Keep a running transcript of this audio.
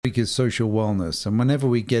Week is social wellness, and whenever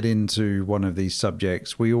we get into one of these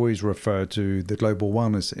subjects, we always refer to the Global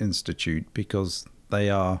Wellness Institute because they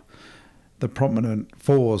are the prominent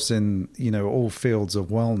force in all fields of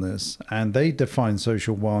wellness, and they define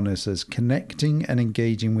social wellness as connecting and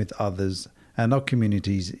engaging with others and our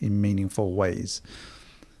communities in meaningful ways.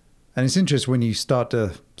 And it's interesting when you start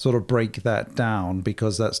to sort of break that down,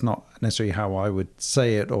 because that's not necessarily how I would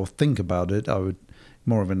say it or think about it. I would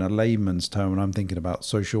more of in a layman's term when I'm thinking about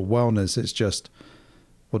social wellness. It's just,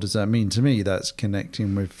 what does that mean to me? That's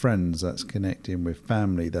connecting with friends, that's connecting with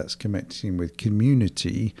family, that's connecting with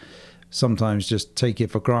community. Sometimes just take it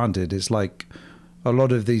for granted. It's like a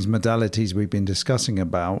lot of these modalities we've been discussing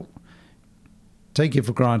about, take it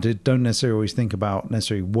for granted, don't necessarily always think about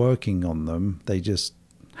necessarily working on them. They just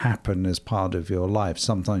happen as part of your life.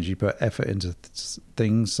 Sometimes you put effort into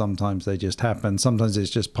things, sometimes they just happen, sometimes it's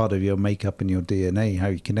just part of your makeup and your DNA, how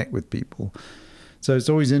you connect with people. So it's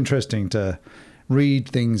always interesting to read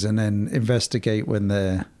things and then investigate when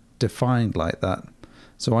they're defined like that.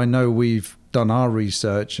 So I know we've done our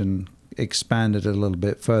research and expanded a little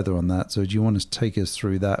bit further on that. So do you want to take us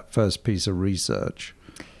through that first piece of research?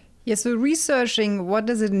 Yeah, so researching what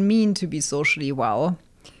does it mean to be socially well?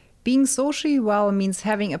 Being socially well means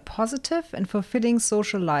having a positive and fulfilling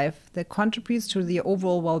social life that contributes to the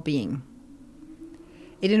overall well-being.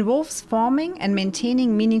 It involves forming and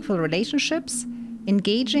maintaining meaningful relationships,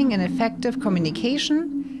 engaging in effective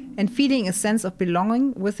communication, and feeling a sense of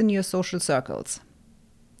belonging within your social circles.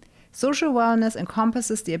 Social wellness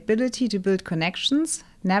encompasses the ability to build connections,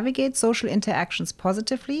 navigate social interactions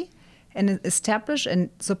positively, and establish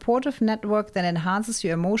a supportive network that enhances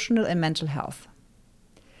your emotional and mental health.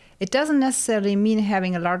 It doesn't necessarily mean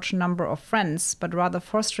having a large number of friends, but rather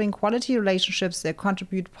fostering quality relationships that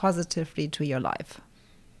contribute positively to your life.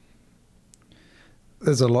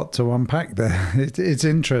 There's a lot to unpack there. It's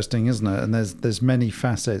interesting, isn't it? And there's many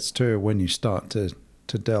facets to it when you start to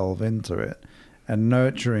delve into it. And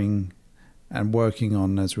nurturing and working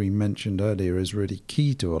on, as we mentioned earlier, is really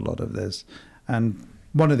key to a lot of this. And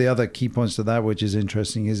one of the other key points to that, which is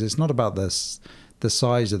interesting, is it's not about the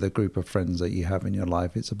size of the group of friends that you have in your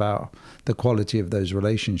life. It's about the quality of those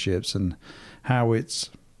relationships and how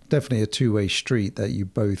it's definitely a two-way street, that you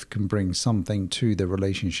both can bring something to the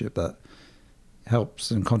relationship that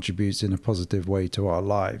helps and contributes in a positive way to our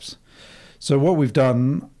lives. So what we've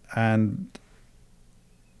done, and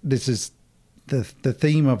this is the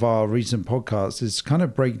theme of our recent podcast, is kind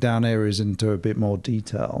of break down areas into a bit more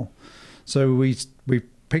detail. So we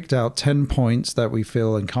picked out 10 points that we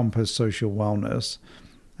feel encompass social wellness,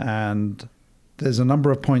 and there's a number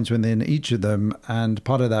of points within each of them, and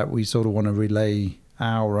part of that we sort of want to relay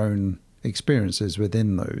our own experiences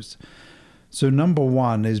within those. So number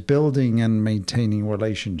one is building and maintaining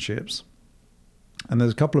relationships, and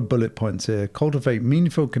there's a couple of bullet points here. Cultivate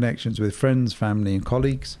meaningful connections with friends, family, and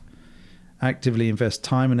colleagues. Actively invest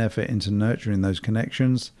time and effort into nurturing those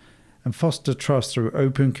connections, and foster trust through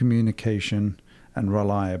open communication and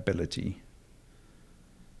reliability.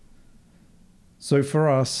 So for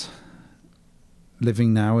us,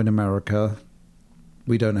 living now in America,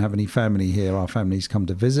 we don't have any family here. Our families come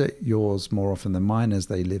to visit, yours more often than mine, as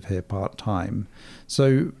they live here part-time.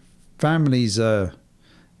 So families are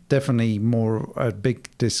definitely more a big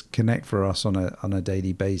disconnect for us on a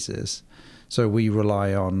daily basis. So we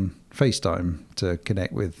rely on FaceTime to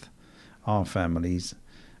connect with our families.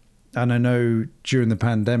 And I know during the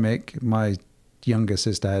pandemic, my younger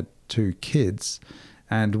sister had 2 kids,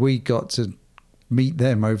 and we got to meet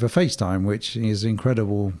them over FaceTime, which is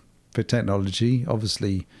incredible for technology.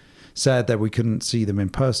 Obviously sad that we couldn't see them in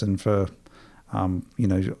person for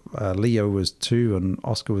Leo was 2 and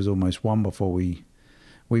Oscar was almost 1 before we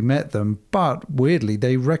met them, but weirdly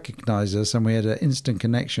they recognized us, and we had an instant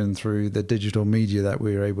connection through the digital media that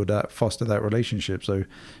we were able to foster that relationship. So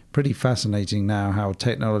pretty fascinating now how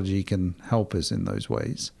technology can help us in those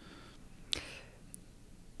ways.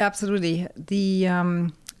 Absolutely. The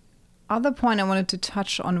other point I wanted to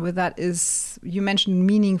touch on with that is you mentioned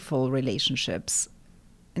meaningful relationships.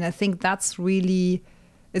 And I think it's really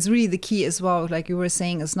the key as well. Like you were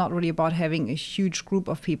saying, it's not really about having a huge group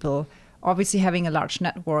of people. Obviously, having a large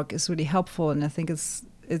network is really helpful. And I think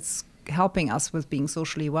it's helping us with being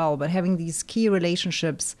socially well. But having these key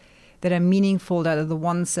relationships that are meaningful, that are the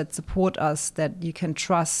ones that support us, that you can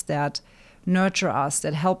trust, that nurture us,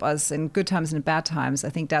 that help us in good times and bad times. I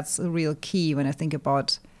think that's a real key when I think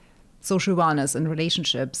about social wellness and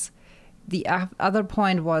relationships. The other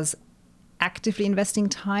point was actively investing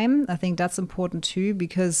time. I think that's important too,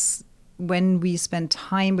 because when we spend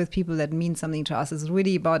time with people that mean something to us, it's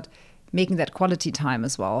really about making that quality time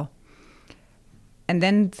as well. And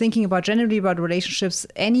then thinking about generally about relationships,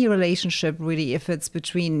 any relationship really, if it's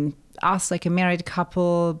between us, like a married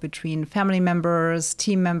couple, between family members,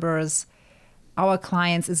 team members, our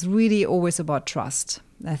clients, is really always about trust.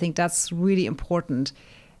 I think that's really important.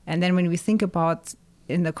 And then when we think about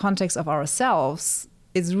in the context of ourselves,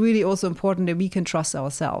 it's really also important that we can trust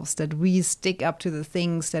ourselves, that we stick up to the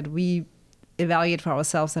things that we evaluate for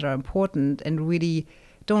ourselves that are important, and really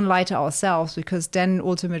don't lie to ourselves, because then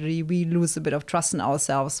ultimately we lose a bit of trust in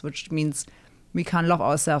ourselves, which means we can't love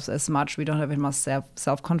ourselves as much. We don't have as much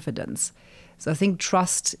self-confidence. So I think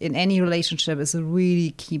trust in any relationship is a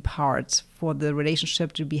really key part for the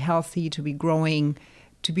relationship to be healthy, to be growing,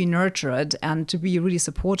 to be nurtured, and to be really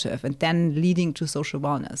supportive, and then leading to social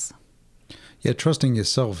wellness. Yeah, trusting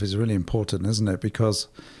yourself is really important, isn't it? Because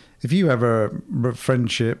if you have a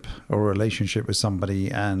friendship or a relationship with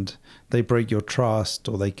somebody and they break your trust,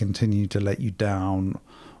 or they continue to let you down,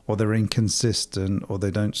 or they're inconsistent, or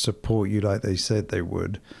they don't support you like they said they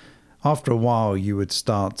would, after a while you would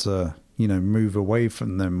start to, move away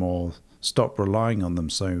from them or stop relying on them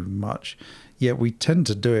so much. Yet we tend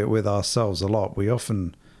to do it with ourselves a lot. We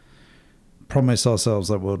often promise ourselves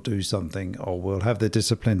that we'll do something, or we'll have the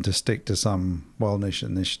discipline to stick to some wellness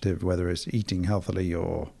initiative, whether it's eating healthily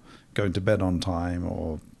or going to bed on time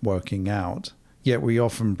or working out. Yet we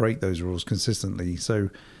often break those rules consistently.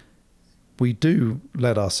 So we do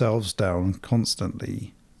let ourselves down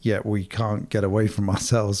constantly, yet we can't get away from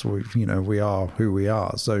ourselves. We are who we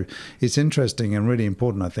are. So it's interesting and really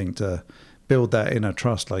important, I think, to build that inner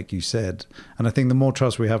trust, like you said. And I think the more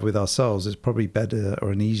trust we have with ourselves, it's probably better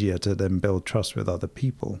and easier to then build trust with other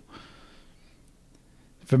people.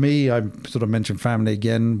 For me, I sort of mentioned family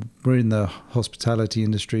again. We're in the hospitality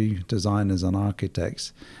industry, designers and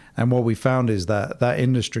architects. And what we found is that that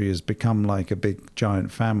industry has become like a big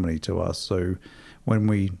giant family to us. So when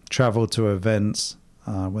we travel to events,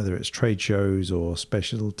 whether it's trade shows or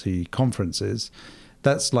specialty conferences,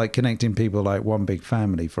 that's like connecting people like one big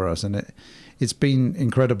family for us. And it's been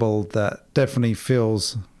incredible. That definitely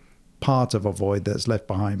feels part of a void that's left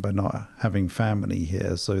behind by not having family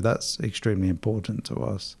here. So that's extremely important to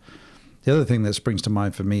us. The other thing that springs to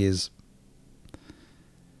mind for me is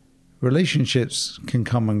relationships can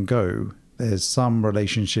come and go. There's some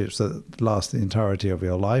relationships that last the entirety of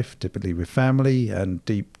your life, typically with family and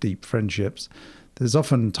deep, deep friendships. There's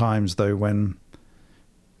often times, though, when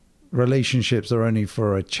relationships are only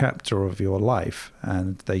for a chapter of your life,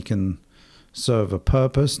 and they can serve a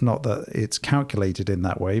purpose. Not that it's calculated in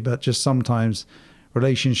that way, but just sometimes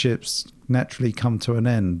relationships naturally come to an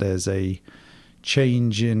end. There's a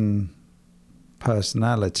change in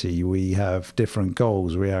personality. We have different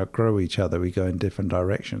goals. We outgrow each other. We go in different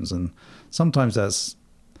directions. And sometimes that's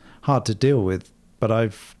hard to deal with. But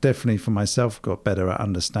I've definitely, for myself, got better at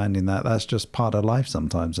understanding that that's just part of life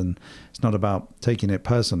sometimes. And it's not about taking it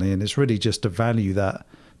personally. And it's really just to value that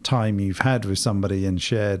time you've had with somebody and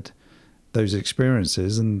shared those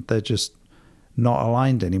experiences. And they're just not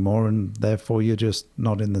aligned anymore. And therefore, you're just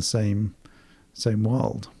not in the same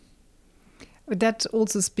world. That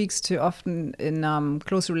also speaks to often in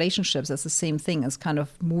close relationships, that's the same thing as kind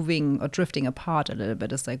of moving or drifting apart a little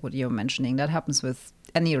bit. It's like what you're mentioning. That happens with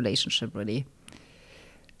any relationship, really.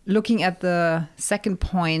 Looking at the second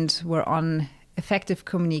point, we're on effective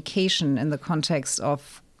communication in the context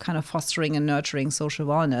of kind of fostering and nurturing social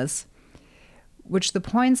wellness, which the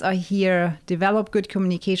points are here: develop good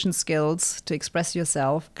communication skills to express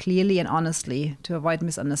yourself clearly and honestly to avoid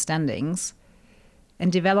misunderstandings,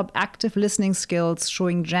 and develop active listening skills,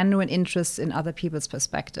 showing genuine interest in other people's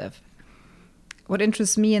perspective. What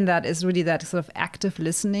interests me in that is really that sort of active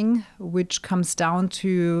listening, which comes down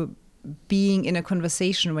to being in a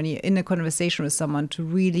conversation, when you're in a conversation with someone, to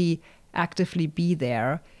really actively be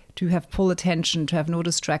there, to have full attention, to have no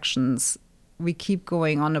distractions. We keep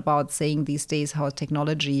going on about saying these days how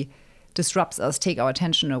technology disrupts us, take our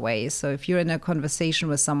attention away. So if you're in a conversation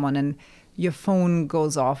with someone and your phone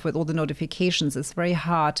goes off with all the notifications, it's very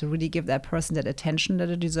hard to really give that person that attention that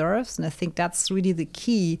it deserves. And I think that's really the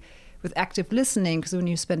key with active listening, because when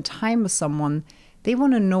you spend time with someone, they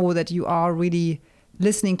want to know that you are really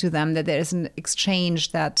listening to them, that there is an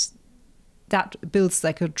exchange that builds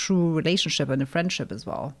like a true relationship and a friendship as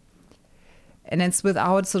well. And it's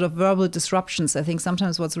without sort of verbal disruptions. I think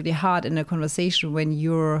sometimes what's really hard in a conversation when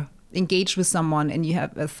you're engaged with someone and you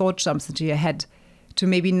have a thought jumps into your head, to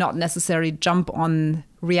maybe not necessarily jump on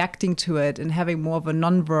reacting to it and having more of a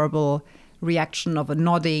nonverbal reaction of a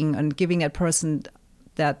nodding and giving that person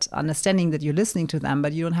that understanding that you're listening to them,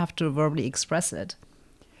 but you don't have to verbally express it.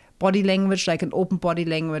 Body language, like an open body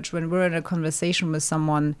language, when we're in a conversation with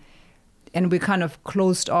someone and we're kind of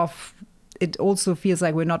closed off it also feels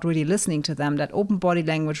like we're not really listening to them. That open body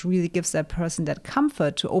language really gives that person that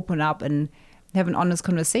comfort to open up and have an honest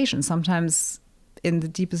conversation. Sometimes in the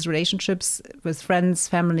deepest relationships with friends,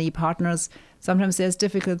 family, partners, sometimes there's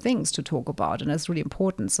difficult things to talk about, and that's really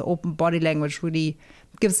important. So open body language really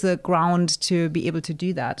gives the ground to be able to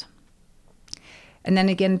do that. And then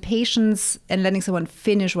again, patience and letting someone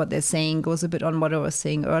finish what they're saying goes a bit on what I was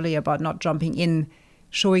saying earlier about not jumping in,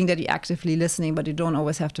 showing that you're actively listening, but you don't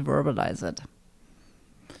always have to verbalize it.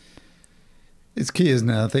 It's key,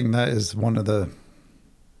 isn't it? I think that is one of the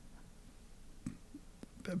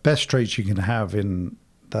best traits you can have in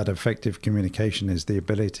that effective communication is the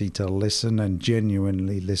ability to listen and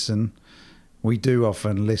genuinely listen. We do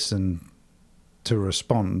often listen to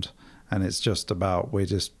respond, and it's just about we're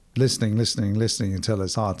just listening until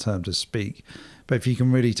it's our turn to speak. But if you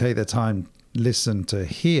can really take the time, listen to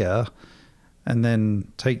hear, and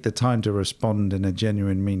then take the time to respond in a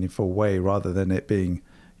genuine, meaningful way rather than it being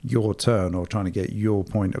your turn or trying to get your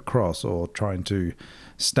point across or trying to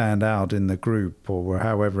stand out in the group or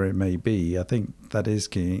however it may be. I think that is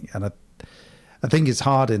key. And I think it's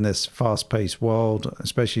hard in this fast-paced world,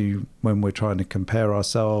 especially when we're trying to compare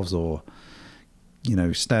ourselves or,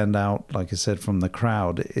 stand out, like I said, from the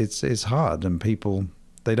crowd. It's hard, and people,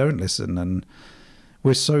 they don't listen, and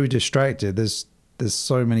we're so distracted. There's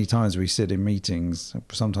so many times we sit in meetings.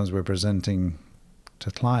 Sometimes we're presenting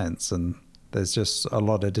to clients, and there's just a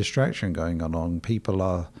lot of distraction going on. People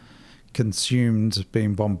are consumed,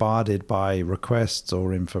 being bombarded by requests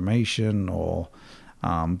or information or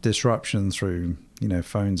disruption through,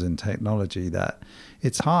 phones and technology, that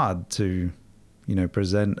it's hard to,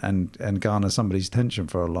 present and garner somebody's attention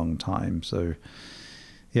for a long time. So,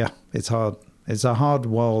 yeah, it's hard. It's a hard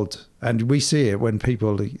world, and we see it when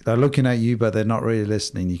people are looking at you, but they're not really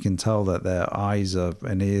listening. You can tell that their eyes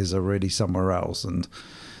and ears are really somewhere else, and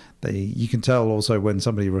you can tell also when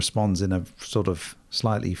somebody responds in a sort of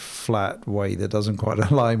slightly flat way that doesn't quite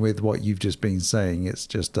align with what you've just been saying. It's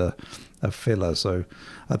just a filler. So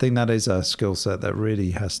I think that is a skill set that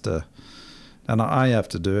really has to, and I have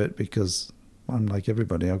to do it because I'm like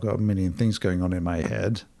everybody. I've got a million things going on in my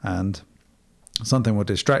head, and something will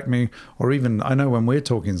distract me. Or even, I know when we're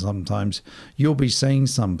talking sometimes, you'll be saying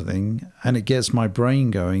something and it gets my brain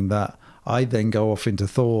going that I then go off into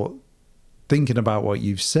thought, thinking about what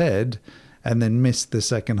you've said, and then miss the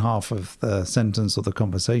second half of the sentence or the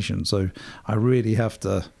conversation. So I really have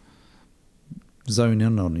to zone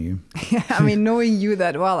in on you. Yeah, I mean, knowing you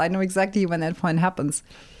that well, I know exactly when that point happens.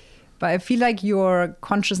 But I feel like your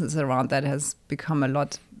consciousness around that has become a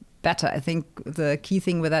lot better. I think the key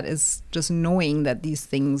thing with that is just knowing that these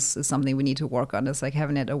things is something we need to work on. It's like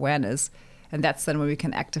having that awareness. And that's then where we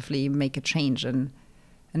can actively make a change and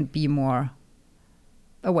be more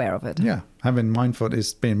aware of it. Yeah, being mindful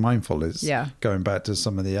is going back to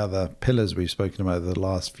some of the other pillars we've spoken about the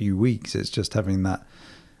last few weeks. It's just having that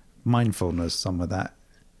mindfulness, some of that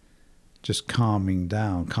just calming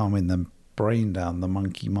the brain down, the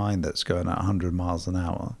monkey mind that's going at 100 miles an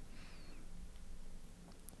hour.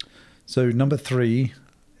 So number 3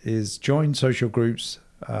 is join social groups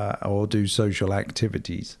or do social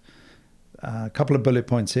activities. A couple of bullet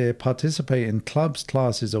points here. Participate in clubs,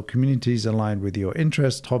 classes, or communities aligned with your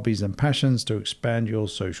interests, hobbies, and passions to expand your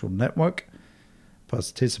social network.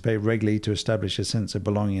 Participate regularly to establish a sense of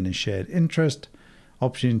belonging and shared interest.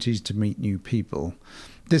 Opportunities to meet new people.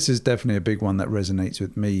 This is definitely a big one that resonates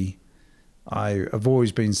with me. I have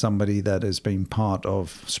always been somebody that has been part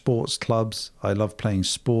of sports clubs. I love playing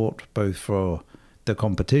sport, both for the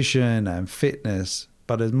competition and fitness,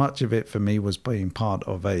 but as much of it for me was being part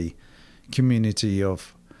of a community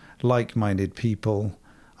of like-minded people.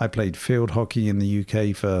 I played field hockey in the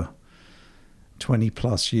UK for 20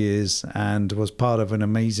 plus years and was part of an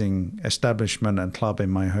amazing establishment and club in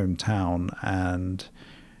my hometown, and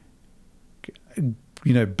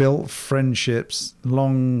built friendships,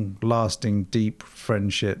 long-lasting, deep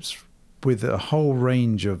friendships with a whole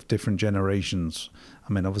range of different generations.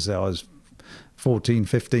 I mean, obviously I was 14,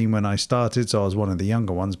 15 when I started, so I was one of the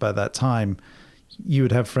younger ones. But at that time, you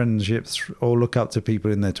would have friendships or look up to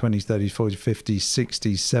people in their 20s, 30s, 40s, 50s,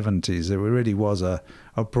 60s, 70s. It really was a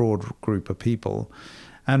broad group of people,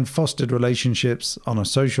 and fostered relationships on a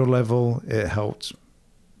social level. It helped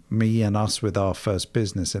me and us with our first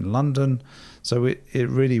business in London. So it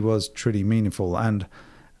really was truly meaningful. And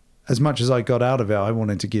as much as I got out of it, I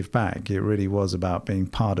wanted to give back. It really was about being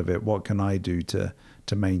part of it. What can I do to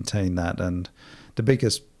maintain that? And the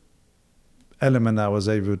biggest element I was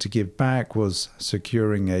able to give back was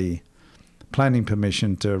securing a planning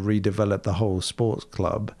permission to redevelop the whole sports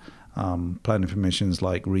club. Planning permissions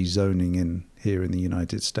like rezoning here in the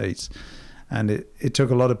United States. And it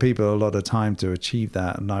took a lot of people a lot of time to achieve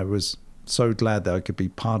that. And I was so glad that I could be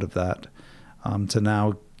part of that, to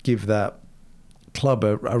now give that club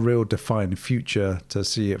a real defined future, to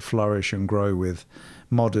see it flourish and grow with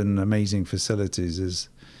modern, amazing facilities is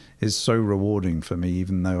so rewarding for me,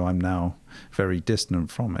 even though I'm now very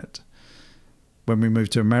distant from it. When we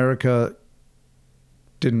moved to America,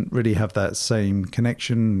 didn't really have that same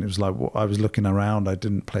connection. It was like I was looking around. I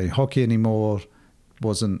didn't play hockey anymore.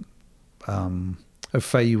 Wasn't au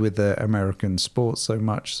fait with the American sports so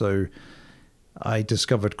much. So I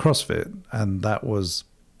discovered CrossFit, and that was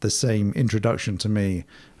the same introduction to me.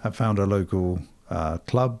 I found a local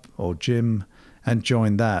club or gym and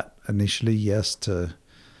joined that initially, yes, to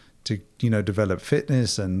develop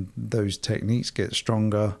fitness and those techniques get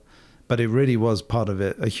stronger. But it really was part of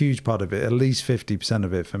it, a huge part of it, at least 50%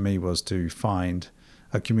 of it for me was to find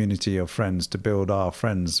a community of friends, to build our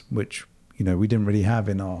friends, which, we didn't really have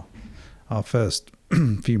in our first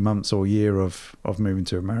few months or year of moving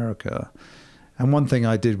to America. And one thing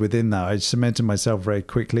I did within that, I cemented myself very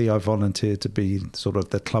quickly. I volunteered to be sort of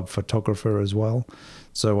the club photographer as well.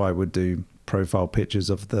 So I would do profile pictures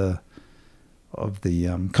of the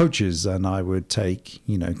coaches, and I would take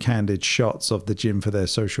candid shots of the gym for their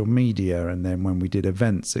social media, and then when we did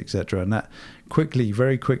events, etc. And that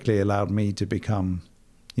very quickly allowed me to become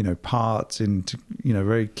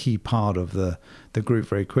very key part of the group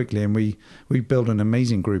very quickly, and we built an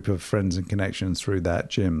amazing group of friends and connections through that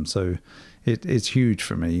gym. So it's huge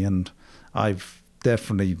for me, and I've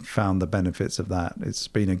definitely found the benefits of that. It's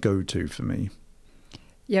been a go-to for me.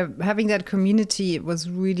 Yeah, having that community was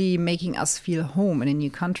really making us feel home in a new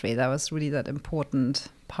country. That was really that important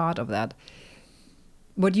part of that.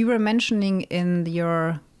 What you were mentioning in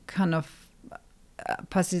your kind of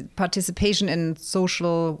participation in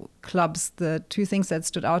social clubs, the two things that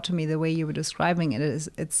stood out to me, the way you were describing it, is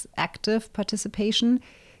it's active participation.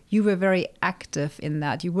 You were very active in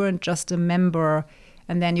that. You weren't just a member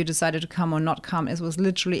and then you decided to come or not come. It was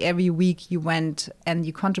literally every week you went and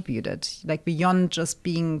you contributed. Like beyond just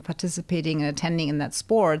participating and attending in that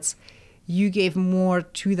sports, you gave more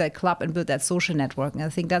to that club and built that social network. And I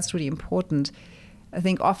think that's really important. I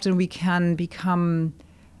think often we can become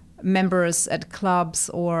members at clubs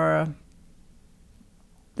or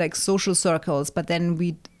like social circles, but then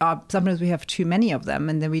sometimes we have too many of them,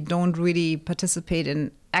 and then we don't really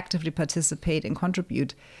actively participate and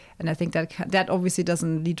contribute. And I think that obviously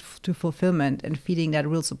doesn't lead to fulfillment and feeling that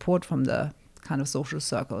real support from the kind of social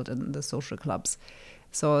circle and the social clubs.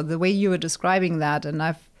 So the way you were describing that, and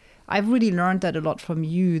I've really learned that a lot from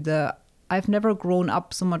you. I've never grown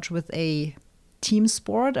up so much with a team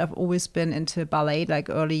sport. I've always been into ballet, like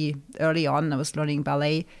early on I was learning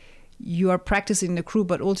ballet. You are practicing the crew,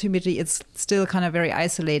 but ultimately it's still kind of very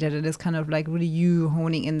isolated. It is kind of like really you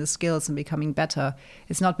honing in the skills and becoming better.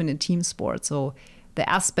 It's not been a team sport. So the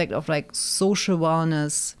aspect of like social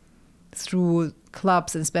wellness through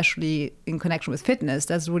clubs, and especially in connection with fitness,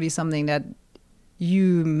 that's really something that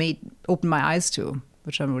you open my eyes to,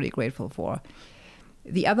 which I'm really grateful for.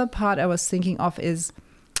 The other part I was thinking of is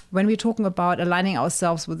when we're talking about aligning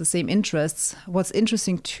ourselves with the same interests, what's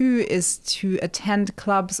interesting too is to attend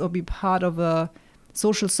clubs or be part of a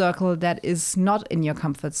social circle that is not in your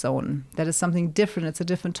comfort zone. That is something different. It's a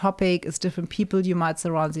different topic. It's different people you might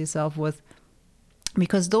surround yourself with.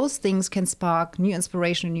 Because those things can spark new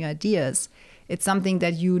inspiration and new ideas. It's something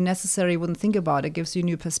that you necessarily wouldn't think about. It gives you a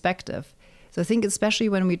new perspective. So I think especially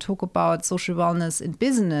when we talk about social wellness in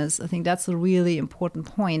business, I think that's a really important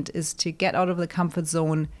point, is to get out of the comfort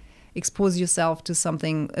zone, expose yourself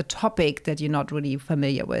to a topic that you're not really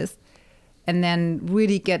familiar with, and then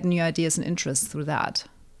really get new ideas and interests through that.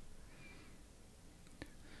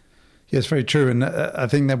 Yes, very true. And I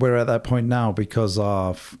think that we're at that point now because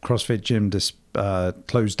our CrossFit gym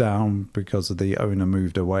closed down because of the owner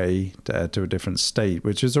moved away to a different state,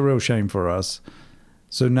 which is a real shame for us.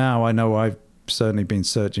 So now I know I've certainly been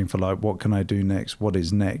searching for like, what can I do next? What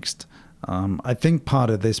is next? I think part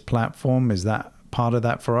of this platform is that part of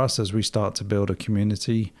that for us as we start to build a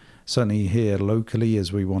community, certainly here locally,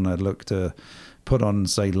 as we want to look to put on,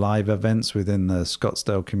 say, live events within the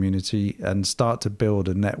Scottsdale community and start to build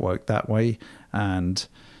a network that way. And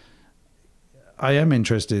I am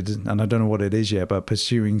interested, and I don't know what it is yet, but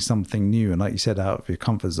pursuing something new. And like you said, out of your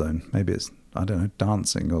comfort zone. Maybe it's, I don't know,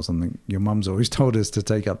 dancing or something. Your mum's always told us to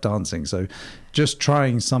take up dancing. So just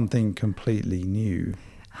trying something completely new.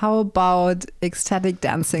 How about ecstatic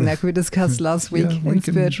dancing like we discussed last week in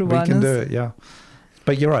spiritual wellness? We can do it, yeah.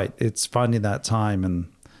 But you're right. It's finding that time and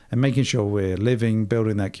making sure we're living,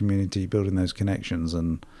 building that community, building those connections,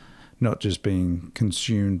 and not just being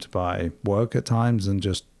consumed by work at times and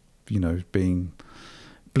just being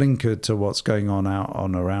blinkered to what's going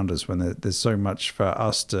on around us, when there's so much for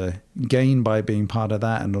us to gain by being part of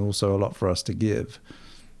that, and also a lot for us to give.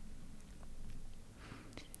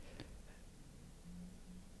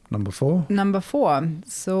 Number four.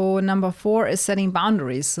 So number four is setting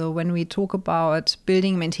boundaries. So when we talk about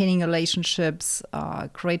building, maintaining relationships,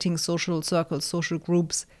 creating social circles, social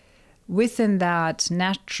groups, within that,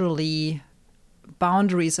 naturally,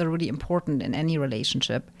 boundaries are really important in any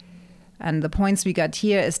relationship. And the points we got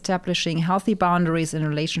here: establishing healthy boundaries in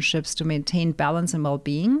relationships to maintain balance and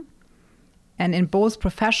well-being. And in both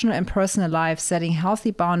professional and personal life, setting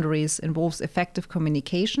healthy boundaries involves effective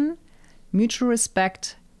communication, mutual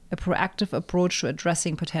respect, a proactive approach to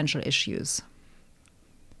addressing potential issues.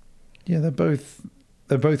 Yeah, they're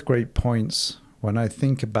both great points. When I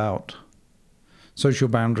think about social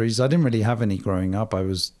boundaries, I didn't really have any growing up. I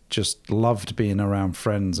was just loved being around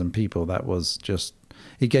friends and people. That was just,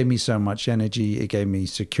 it gave me so much energy. It gave me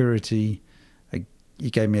security. It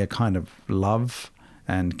gave me a kind of love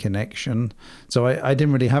and connection. So I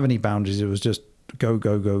didn't really have any boundaries. It was just go,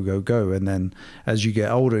 go, go, go, go. And then as you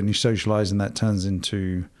get older and you socialize, and that turns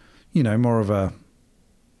into, more of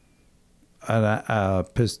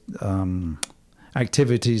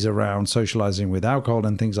activities around socializing with alcohol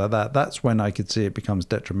and things like that, that's when I could see it becomes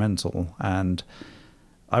detrimental. And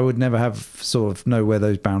I would never have sort of know where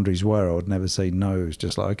those boundaries were. I would never say no. It's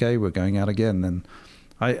just like, okay, we're going out again. And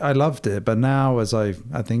I loved it. But now, as I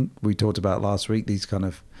think we talked about last week, these kind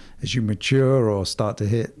of, as you mature or start to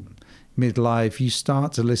hit midlife, you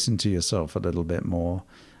start to listen to yourself a little bit more.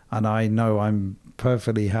 And I know I'm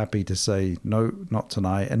perfectly happy to say, no, not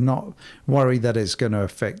tonight, and not worry that it's going to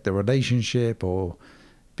affect the relationship or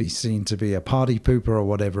be seen to be a party pooper or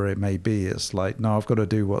whatever it may be. It's like, no, I've got to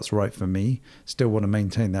do what's right for me. Still want to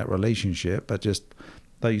maintain that relationship, but just,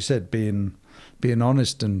 like you said, being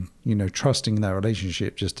honest and, trusting that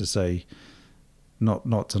relationship, just to say,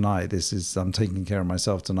 not tonight. I'm taking care of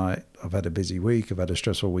myself tonight. I've had a busy week. I've had a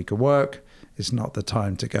stressful week of work. It's not the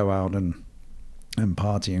time to go out and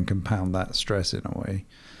party and compound that stress in a way.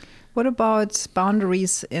 What about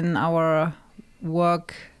boundaries in our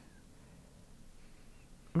work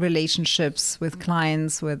relationships with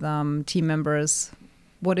clients, with team members?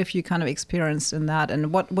 What have you kind of experienced in that?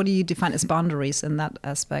 And what do you define as boundaries in that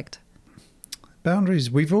aspect?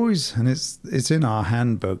 Boundaries, we've always, and it's in our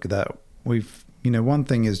handbook that we've, one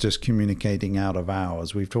thing is just communicating out of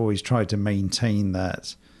hours. We've always tried to maintain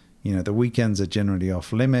that. The weekends are generally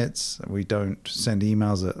off limits. We don't send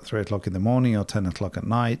emails at 3 o'clock in the morning or 10 o'clock at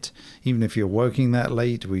night. Even if you're working that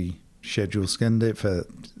late, we send it for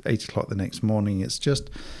 8 o'clock the next morning. It's just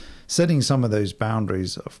setting some of those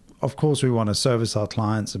boundaries. Of course, we want to service our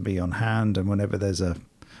clients and be on hand. And whenever there's an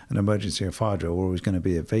emergency or fire drill, we're always going to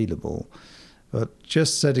be available. But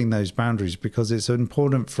just setting those boundaries, because it's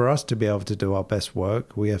important for us to be able to do our best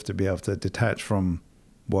work. We have to be able to detach from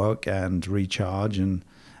work and recharge and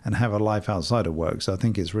have a life outside of work. So I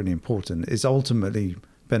think it's really important. It's ultimately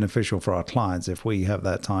beneficial for our clients if we have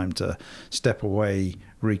that time to step away,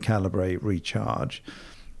 recalibrate, recharge.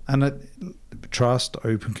 And trust,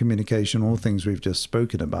 open communication, all things we've just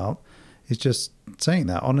spoken about, is just saying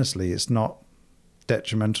that honestly. It's not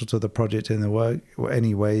detrimental to the project in the work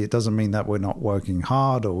any way. It doesn't mean that we're not working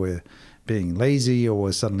hard or we're being lazy or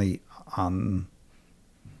we're suddenly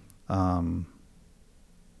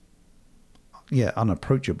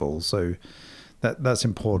unapproachable. So that's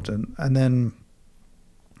important. And then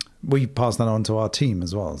we pass that on to our team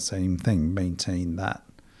as well. Same thing, maintain that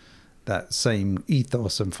same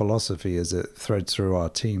ethos and philosophy as it threads through our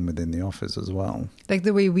team within the office as well. Like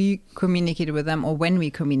the way we communicate with them, or when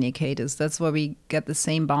we communicate, that's where we get the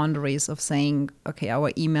same boundaries of saying, okay,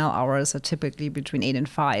 our email hours are typically between 8 and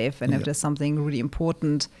 5. And if there's something really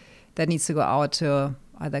important that needs to go out to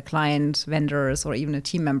either client, vendors, or even a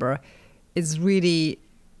team member, it's really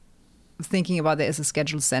thinking about there is a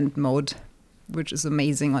scheduled send mode, which is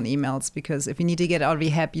amazing on emails, because if you need to get out of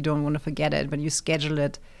your head, you don't want to forget it, but you schedule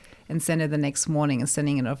it and send it the next morning and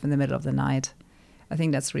sending it off in the middle of the night. I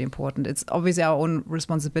think that's really important. It's obviously our own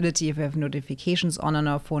responsibility if we have notifications on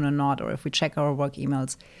our phone or not, or if we check our work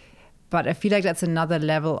emails. But I feel like that's another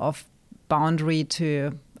level of boundary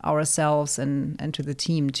to ourselves and to the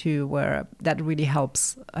team too, where that really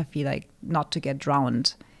helps, I feel like, not to get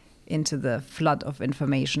drowned into the flood of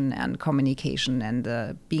information and communication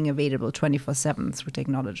and being available 24/7 through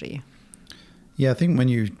technology. Yeah, I think when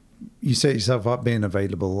you set yourself up being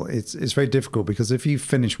available, it's very difficult, because if you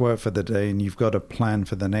finish work for the day and you've got a plan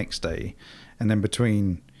for the next day, and then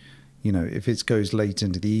between, if it goes late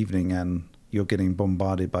into the evening and you're getting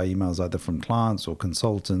bombarded by emails either from clients or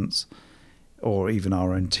consultants, or even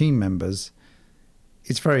our own team members,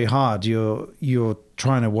 it's very hard. You're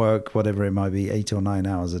trying to work whatever it might be, 8 or 9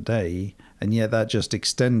 hours a day, and yet that just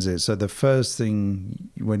extends it. So the first thing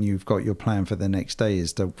when you've got your plan for the next day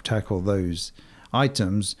is to tackle those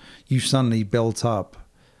items. You've suddenly built up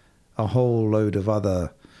a whole load of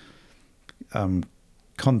other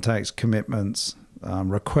contacts, commitments,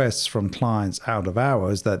 requests from clients out of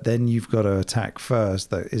hours that then you've got to attack first.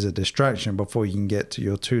 That is a distraction before you can get to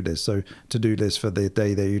your to-do list for the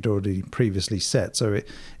day that you'd already previously set. So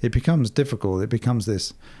it becomes difficult. It becomes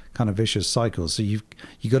this kind of vicious cycle. So you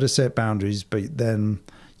got to set boundaries, but then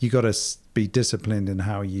you got to be disciplined in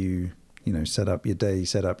how you set up your day,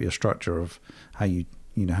 set up your structure of how you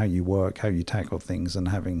work, how you tackle things, and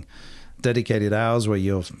having dedicated hours where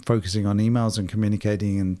you're focusing on emails and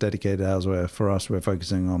communicating, and dedicated hours where for us we're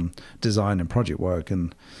focusing on design and project work,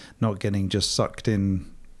 and not getting just sucked in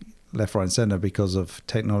left, right, and center because of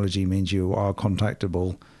technology means you are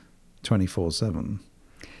contactable 24/7.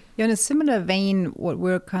 Yeah, in a similar vein, what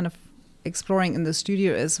we're kind of exploring in the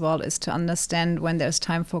studio as well is to understand when there's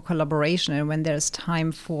time for collaboration and when there's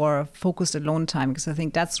time for focused alone time, because I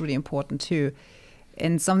think that's really important too.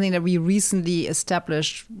 And something that we recently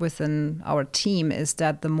established within our team is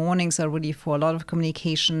that the mornings are really for a lot of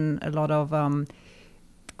communication, a lot of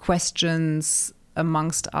questions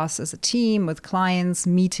amongst us as a team, with clients,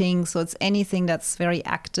 meetings. So it's anything that's very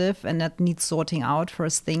active and that needs sorting out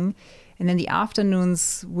first thing. And in the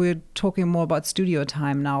afternoons, we're talking more about studio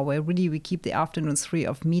time now, where really we keep the afternoons free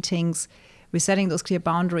of meetings. We're setting those clear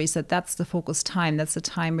boundaries that that's the focus time. That's the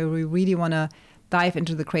time where we really want to dive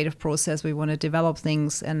into the creative process. We want to develop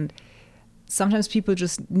things. And sometimes people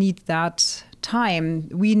just need that time.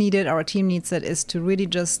 We need it, our team needs it, is to really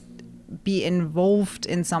just be involved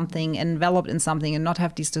in something, enveloped in something, and not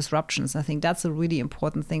have these disruptions. I think that's a really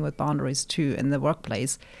important thing with boundaries too in the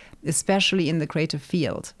workplace, especially in the creative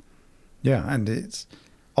field. Yeah, and it's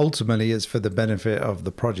for the benefit of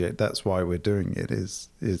the project. That's why we're doing it.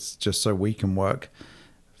 It's just so we can work,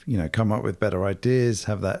 come up with better ideas,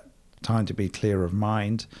 have that time to be clear of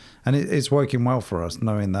mind. And it's working well for us,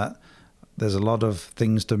 knowing that there's a lot of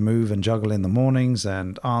things to move and juggle in the mornings,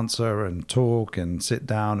 and answer and talk and sit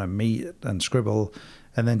down and meet and scribble,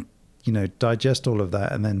 and then digest all of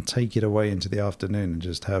that and then take it away into the afternoon and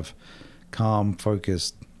just have calm,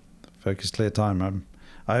 focused clear time.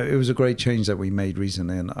 It was a great change that we made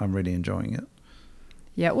recently, and I'm really enjoying it.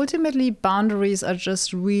 Yeah, ultimately boundaries are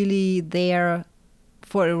just really there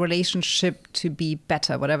for a relationship to be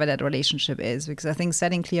better, whatever that relationship is, because I think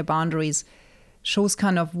setting clear boundaries shows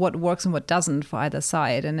kind of what works and what doesn't for either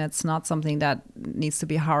side. And it's not something that needs to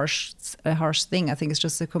be a harsh thing. I think it's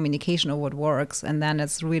just a communication of what works. And then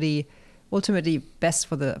it's really ultimately best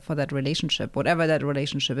for that relationship, whatever that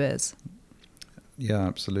relationship is. Yeah,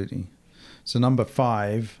 absolutely. So number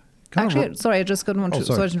 5. Actually, sorry, I just got one.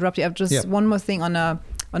 Sorry to interrupt you. I've just one more thing on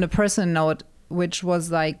a personal note, which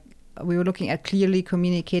was like, we were looking at clearly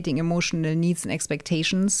communicating emotional needs and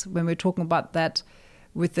expectations when we're talking about that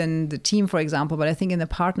within the team, for example. But I think in the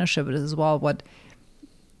partnership as well, what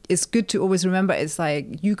is good to always remember is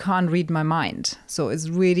like, you can't read my mind. So it's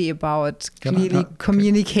really about clearly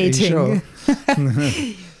communicating. Sure?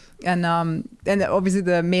 And obviously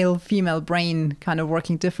the male-female brain kind of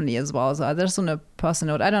working differently as well. So just on a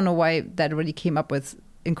personal note, I don't know why that really came up with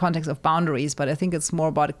in context of boundaries, but I think it's more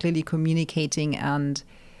about clearly communicating and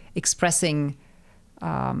expressing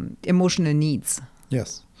emotional needs.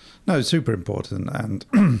 Yes. No, it's super important. And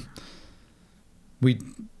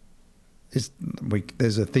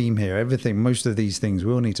there's a theme here. Most of these things,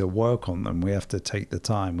 we'll need to work on them. We have to take the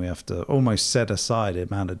time. We have to almost set aside the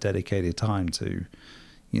amount of dedicated time to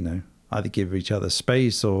either give each other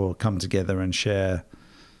space or come together and share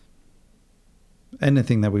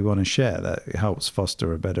anything that we want to share that helps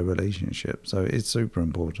foster a better relationship. So it's super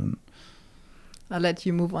important. I'll let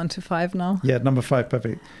you move on to 5 now. Yeah, number 5,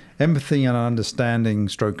 perfect. Empathy and understanding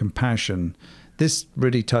 / compassion. This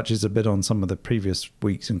really touches a bit on some of the previous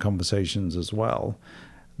weeks and conversations as well.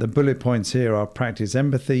 The bullet points here are: practice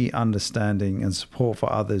empathy, understanding, and support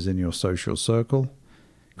for others in your social circle.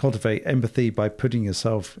 Cultivate empathy by putting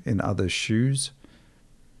yourself in others' shoes.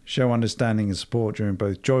 Show understanding and support during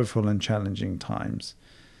both joyful and challenging times.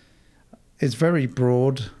 It's very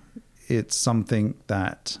broad. It's something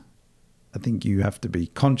that I think you have to be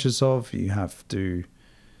conscious of. You have to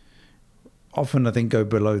often, I think, go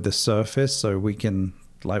below the surface so we can,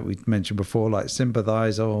 like we mentioned before, like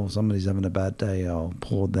sympathize. Oh, somebody's having a bad day. Oh,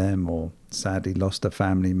 poor them. Or sadly lost a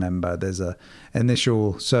family member. There's a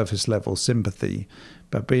initial surface level sympathy.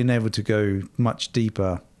 But being able to go much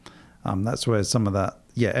deeper, that's where some of that,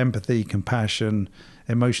 empathy, compassion,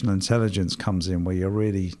 emotional intelligence comes in, where you're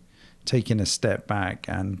really taking a step back.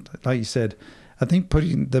 And like you said, I think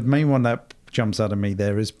the main one that jumps out of me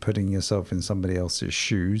there is putting yourself in somebody else's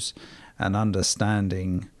shoes and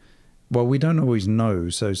understanding. Well, we don't always know.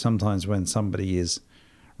 So sometimes when somebody is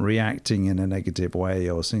reacting in a negative way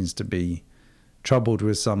or seems to be troubled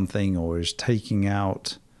with something or is taking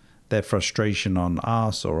out their frustration on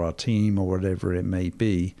us or our team or whatever it may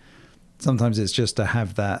be, sometimes it's just to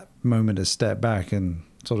have that moment to step back and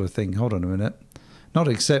sort of think, hold on a minute, not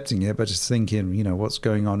accepting it, but just thinking, what's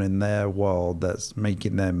going on in their world that's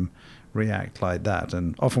making them react like that.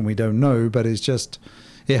 And often we don't know, but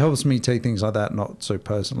it helps me take things like that not so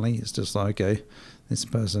personally. It's just like, okay, this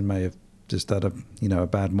person may have just had a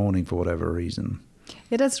bad morning for whatever reason.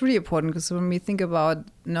 Yeah, that's really important, because when we think about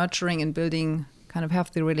nurturing and building kind of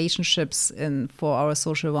healthy relationships for our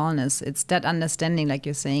social wellness, it's that understanding, like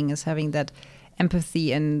you're saying, is having that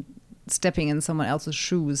empathy and stepping in someone else's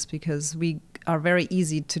shoes, because we are very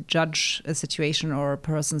easy to judge a situation or a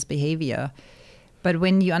person's behavior. But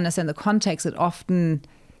when you understand the context, it often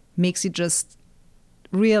makes you just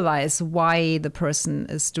realize why the person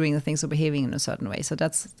is doing the things or behaving in a certain way. So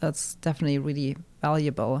that's definitely really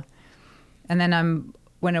valuable. And then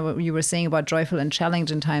whenever you were saying about joyful and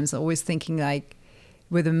challenging times, I'm always thinking like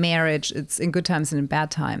with a marriage, it's in good times and in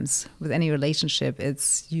bad times. With any relationship,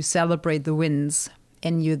 it's you celebrate the wins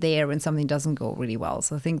and you're there when something doesn't go really well.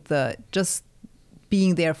 So I think just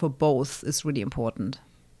being there for both is really important.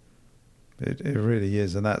 It really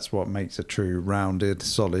is. And that's what makes a true rounded,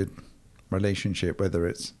 solid relationship, whether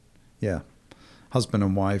it's, husband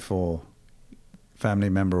and wife or family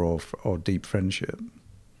member or deep friendship.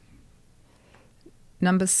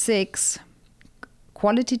 Number 6,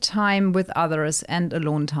 quality time with others and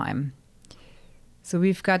alone time. So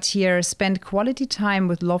we've got here, spend quality time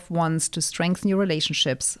with loved ones to strengthen your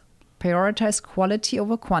relationships. Prioritize quality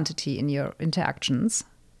over quantity in your interactions.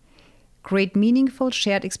 Create meaningful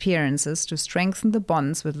shared experiences to strengthen the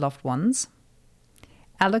bonds with loved ones.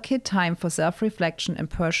 Allocate time for self-reflection and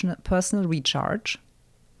personal recharge.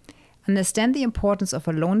 Understand the importance of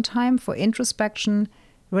alone time for introspection,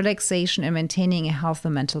 relaxation, and maintaining a healthy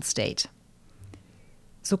mental state.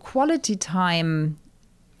 So quality time,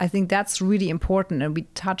 I think that's really important. And we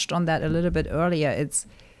touched on that a little bit earlier. It's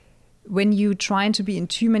when you're trying to be in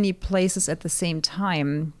too many places at the same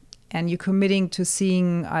time and you're committing to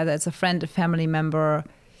seeing either as a friend, a family member,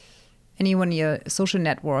 anyone in your social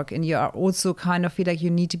network, and you are also kind of feel like you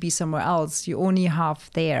need to be somewhere else, you're only half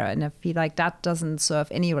there. And I feel like that doesn't serve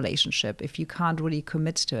any relationship if you can't really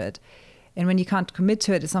commit to it. And when you can't commit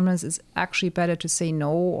to it, sometimes it's actually better to say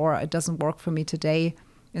no, or it doesn't work for me today,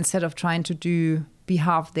 instead of trying to be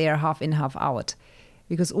half there, half in, half out.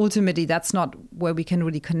 Because ultimately, that's not where we can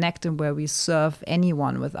really connect and where we serve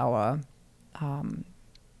anyone with our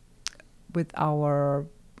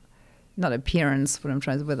not appearance, what I'm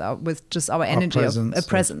trying to, with just our energy,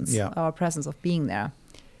 our presence of being there.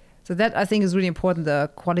 So that I think is really important, the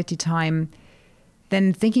quality time.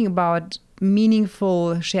 Then thinking about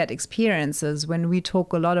meaningful shared experiences, when we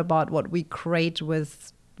talk a lot about what we create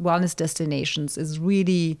with wellness destinations, is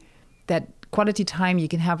really that quality time you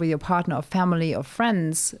can have with your partner or family or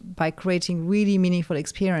friends by creating really meaningful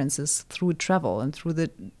experiences through travel and through the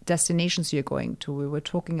destinations you're going to. We were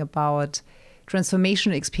talking about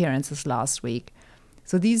transformational experiences last week.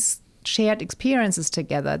 So these shared experiences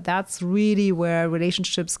together, that's really where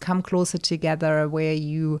relationships come closer together, where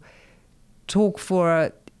you talk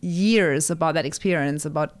for years about that experience,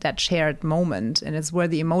 about that shared moment. And it's where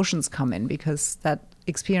the emotions come in, because that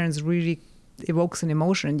experience really evokes an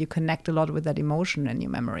emotion and you connect a lot with that emotion in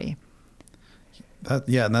your memory.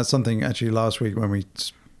 And that's something actually last week when we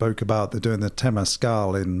spoke about doing the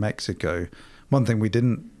Temazcal in Mexico. One thing we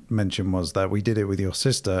didn't mention was that we did it with your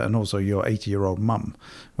sister and also your 80-year-old mum,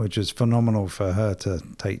 which is phenomenal for her to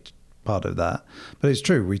take part of that. But it's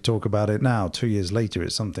true, we talk about it now, 2 years later.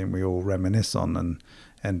 It's something we all reminisce on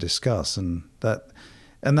and discuss, and that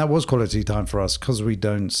was quality time for us, because we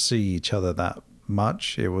don't see each other that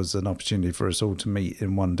much. It was an opportunity for us all to meet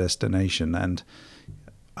in one destination and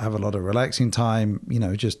have a lot of relaxing time,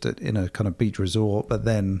 just in a kind of beach resort, but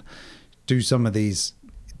then do some of these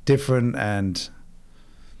different and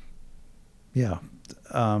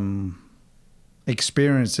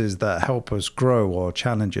experiences that help us grow or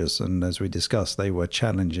challenge us. And as we discussed, they were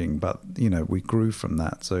challenging, but we grew from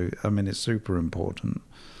that. So it's super important.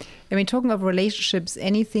 Talking of relationships,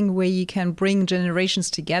 anything where you can bring generations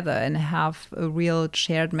together and have a real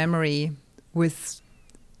shared memory with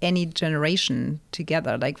any generation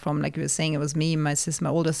together, like you were saying, it was me, my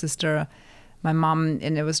older sister, my mom,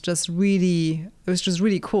 and it was just really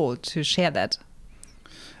cool to share that.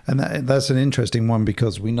 And that's an interesting one,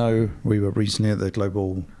 because we know we were recently at the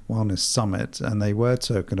Global Wellness Summit, and they were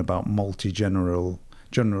talking about generational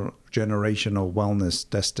wellness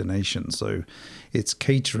destinations. So it's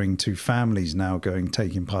catering to families now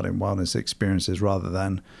taking part in wellness experiences, rather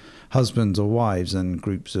than husbands or wives and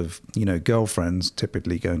groups of, girlfriends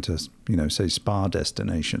typically going to, say spa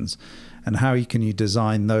destinations. And how can you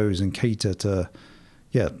design those and cater to,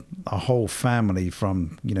 a whole family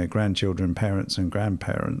from, grandchildren, parents and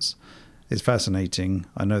grandparents. It's fascinating.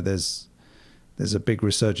 I know there's a big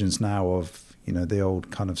resurgence now of, the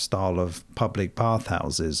old kind of style of public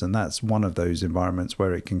bathhouses. And that's one of those environments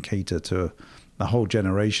where it can cater to the whole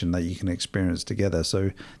generation that you can experience together.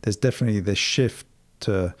 So there's definitely this shift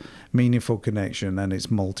to meaningful connection, and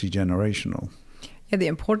it's multi-generational. Yeah, the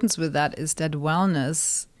importance with that is that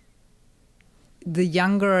wellness, the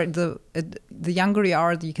younger you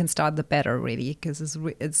are, you can start, the better, really, because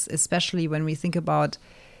it's especially when we think about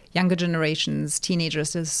younger generations,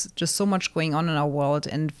 teenagers. There's just so much going on in our world,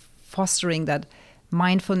 and fostering that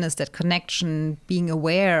mindfulness, that connection, being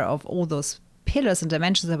aware of all those pillars and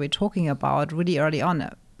dimensions that we're talking about really early on,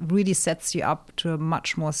 really sets you up to a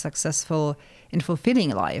much more successful and fulfilling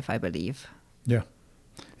life, I believe. Yeah,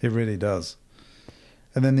 it really does.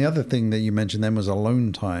 And then the other thing that you mentioned then was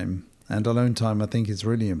alone time. And alone time, I think, is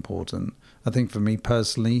really important. I think for me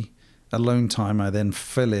personally, alone time, I then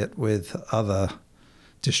fill it with other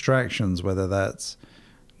distractions, whether that's,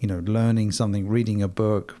 learning something, reading a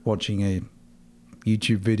book, watching a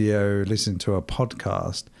YouTube video, listening to a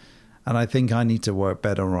podcast. And I think I need to work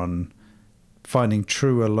better on finding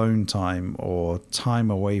true alone time, or time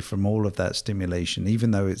away from all of that stimulation.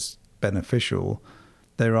 Even though it's beneficial,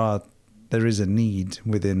 there is a need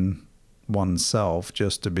within oneself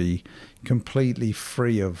just to be completely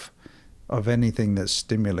free of anything that's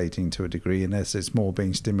stimulating to a degree, unless it's more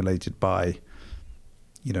being stimulated by,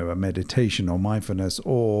 a meditation or mindfulness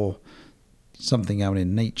or something out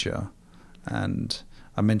in nature. And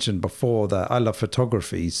I mentioned before that I love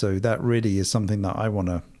photography, so that really is something that I want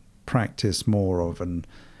to practice more of, and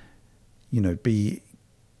be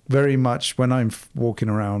very much, when I'm walking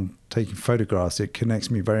around taking photographs, it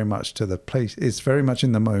connects me very much to the place. It's very much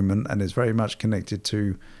in the moment, and it's very much connected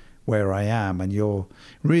to where I am. And you're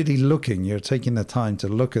really you're taking the time to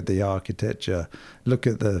look at the architecture, look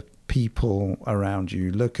at the people around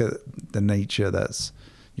you, look at the nature that's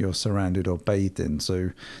you're surrounded or bathed in.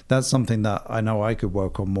 So that's something that I know I could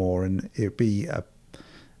work on more, and it'd be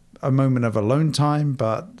a moment of alone time,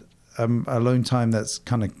 but alone time that's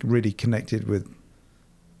kind of really connected with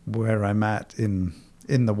where I'm at in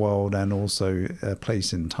the world, and also a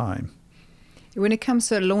place in time. When it comes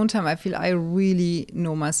to alone time, I feel I really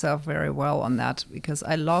know myself very well on that, because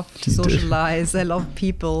I love to socialize, I love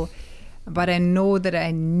people, but I know that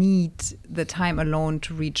I need the time alone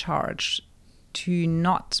to recharge, to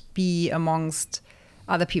not be amongst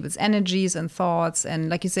other people's energies and thoughts. And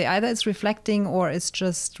like you say, either it's reflecting, or it's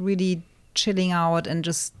just really chilling out and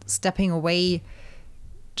just stepping away,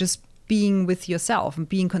 just being with yourself and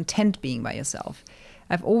being content being by yourself.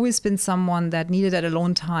 I've always been someone that needed that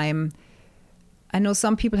alone time. I know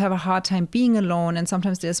some people have a hard time being alone, and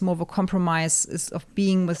sometimes there's more of a compromise of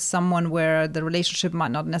being with someone where the relationship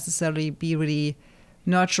might not necessarily be really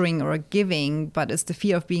nurturing or giving, but it's the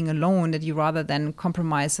fear of being alone that you rather than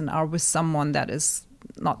compromise and are with someone that is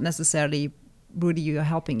not necessarily really you're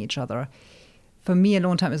helping each other. For me,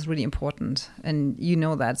 alone time is really important. And you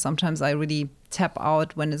know that sometimes I really tap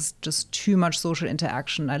out when it's just too much social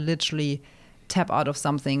interaction. I literally tap out of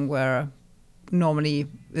something where normally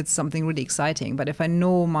it's something really exciting. But if I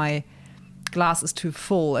know my glass is too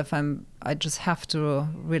full, I just have to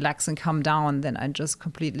relax and calm down, then I just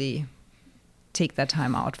completely take that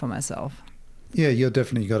time out for myself. Yeah, you've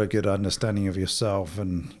definitely got a good understanding of yourself,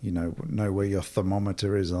 and know where your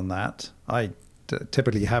thermometer is on that. I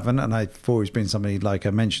typically haven't, and I've always been somebody, like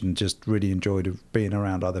I mentioned, just really enjoyed being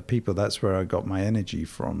around other people. That's where I got my energy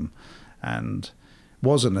from, and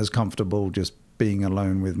wasn't as comfortable just being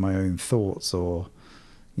alone with my own thoughts, or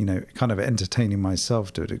kind of entertaining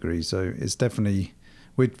myself to a degree. So it's definitely,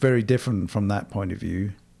 we're very different from that point of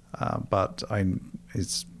view, but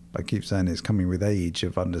I keep saying it's coming with age,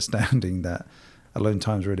 of understanding that alone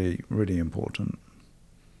time is really, really important.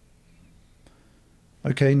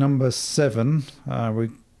 Okay, number 7, we're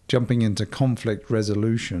jumping into conflict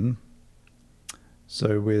resolution.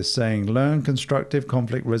 So we're saying learn constructive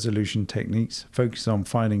conflict resolution techniques, focus on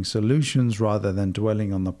finding solutions rather than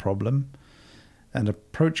dwelling on the problem, and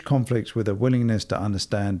approach conflicts with a willingness to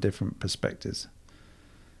understand different perspectives.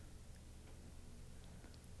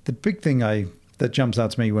 The big thing I that jumps out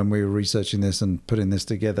to me when we were researching this and putting this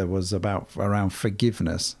together was around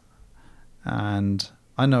forgiveness. And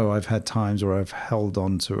I know I've had times where I've held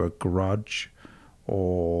on to a grudge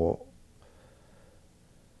or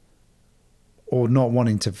not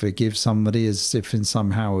wanting to forgive somebody as if in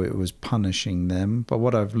somehow it was punishing them. But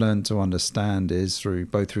what I've learned to understand is through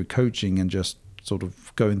coaching and just sort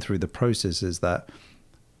of going through the process is that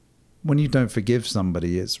when you don't forgive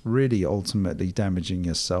somebody, it's really ultimately damaging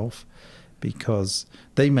yourself, because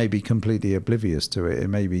they may be completely oblivious to it. It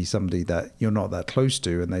may be somebody that you're not that close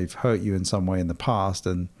to and they've hurt you in some way in the past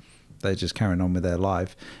and they're just carrying on with their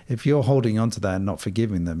life. If you're holding on to that and not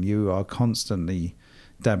forgiving them, you are constantly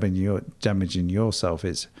damaging yourself.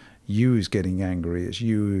 It's you who's getting angry. It's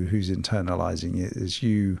you who's internalizing it. It's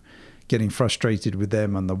you getting frustrated with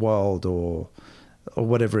them and the world or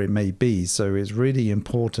whatever it may be. So it's really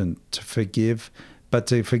important to forgive, but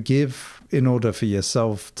to forgive in order for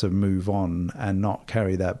yourself to move on and not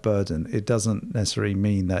carry that burden. It doesn't necessarily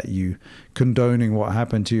mean that you condoning what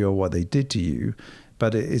happened to you or what they did to you,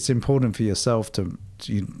 but it's important for yourself to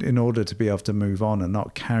in order to be able to move on and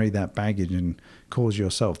not carry that baggage and cause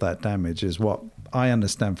yourself that damage, is what I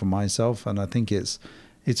understand for myself. And I think it's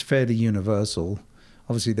fairly universal.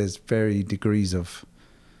 Obviously there's varying degrees of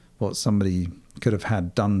what somebody could have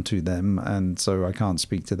had done to them, and so I can't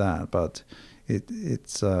speak to that, but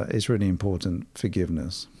it's really important,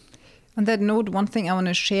 forgiveness. On that note, one thing I want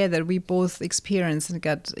to share that we both experienced and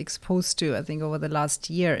got exposed to, I think, over the last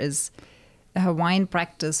year is a Hawaiian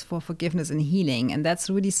practice for forgiveness and healing. And that's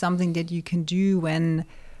really something that you can do when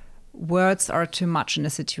words are too much in a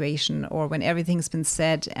situation, or when everything's been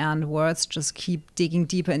said and words just keep digging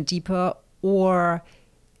deeper and deeper, or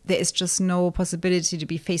there is just no possibility to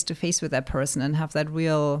be face to face with that person and have that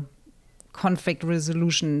real conflict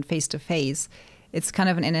resolution face to face. It's kind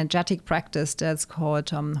of an energetic practice that's called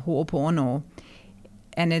Ho'oponopono.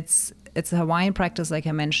 And it's a Hawaiian practice, like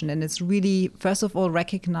I mentioned, and it's really, first of all,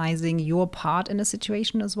 recognizing your part in a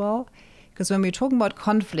situation as well. Because when we're talking about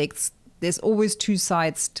conflicts, there's always two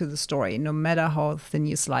sides to the story. No matter how thin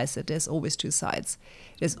you slice it, there's always two sides.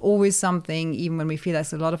 There's always something, even when we feel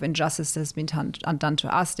there's a lot of injustice that's been done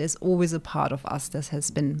to us, there's always a part of us that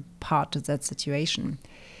has been part of that situation.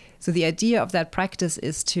 So the idea of that practice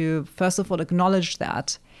is to, first of all, acknowledge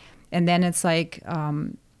that. And then it's like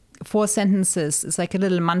 4 sentences. It's like a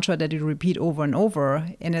little mantra that you repeat over and over.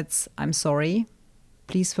 And it's, I'm sorry,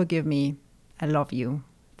 please forgive me, I love you,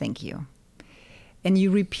 thank you. And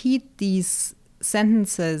you repeat these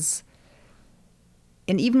sentences.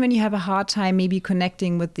 And even when you have a hard time maybe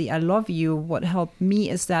connecting with the I love you, what helped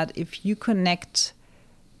me is that if you connect,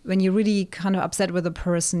 when you're really kind of upset with a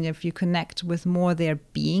person, if you connect with more their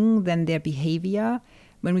being than their behavior,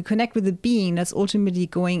 when we connect with the being, that's ultimately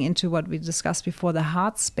going into what we discussed before, the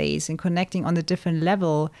heart space, and connecting on a different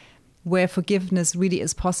level where forgiveness really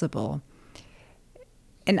is possible.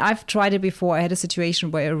 And I've tried it before. I had a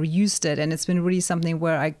situation where I reused it, and it's been really something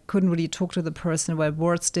where I couldn't really talk to the person, where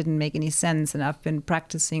words didn't make any sense. And I've been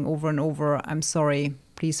practicing over and over, I'm sorry,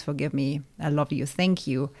 please forgive me, I love you, thank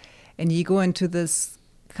you. And you go into this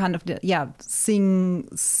kind of,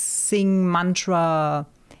 sing mantra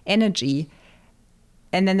energy.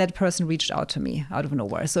 And then that person reached out to me out of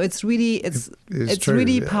nowhere. So it's really, it's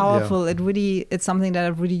really powerful. Yeah. It's something that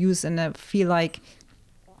I've really used, and I feel like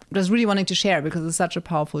I was really wanting to share because it's such a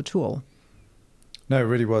powerful tool. No, it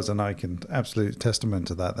really was. And I can absolutely testament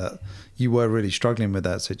to that you were really struggling with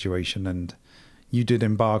that situation, and you did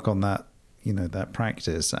embark on that, that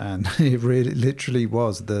practice. And it really literally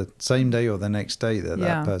was the same day or the next day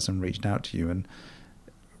that person reached out to you, and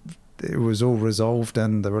it was all resolved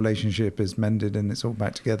and the relationship is mended and it's all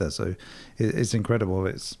back together. So it's incredible.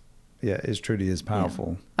 It truly is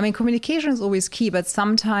powerful. Yeah. I mean, communication is always key, but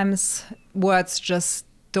sometimes words just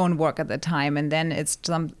don't work at the time, and then it's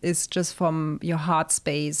just from your heart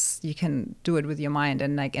space. You can do it with your mind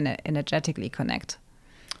and like energetically connect.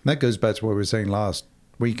 And that goes back to what we were saying last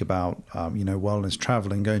week about wellness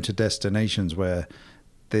travel and going to destinations where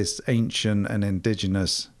this ancient and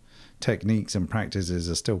indigenous techniques and practices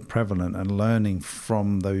are still prevalent, and learning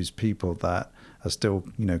from those people that are still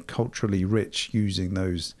culturally rich using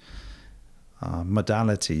those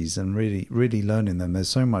modalities, and really learning them. There's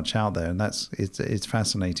so much out there, and it's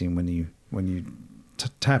fascinating when you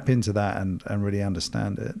tap into that and really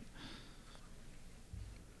understand it.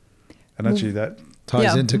 And actually that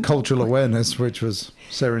ties into cultural awareness, which was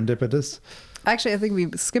serendipitous. Actually, I think we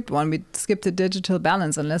skipped one. We skipped the digital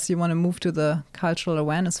balance, unless you want to move to the cultural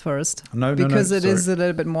awareness first. No, because it is a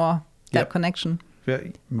little bit more that connection. Yeah,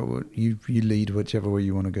 you lead whichever way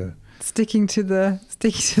you want to go. Sticking to the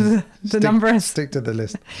numbers. Stick to the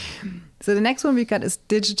list. So the next one we got is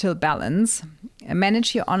digital balance.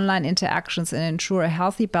 Manage your online interactions and ensure a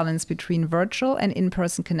healthy balance between virtual and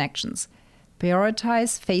in-person connections.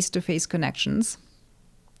 Prioritize face-to-face connections.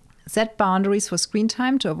 Set boundaries for screen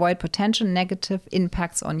time to avoid potential negative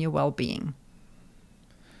impacts on your well-being.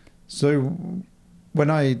 So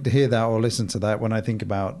when I hear that or listen to that, when I think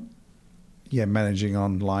about managing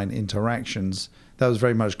online interactions, that was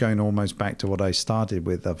very much going almost back to what I started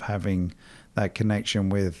with, of having that connection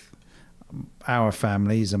with our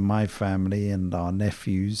families and my family and our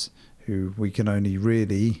nephews, who we can only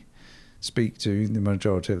really speak to the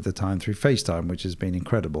majority of the time through FaceTime, which has been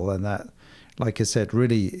incredible. And that, like I said,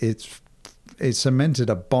 really it's cemented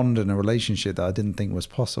a bond and a relationship that I didn't think was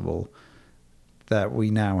possible, that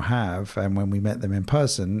we now have. And when we met them in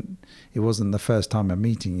person, it wasn't the first time of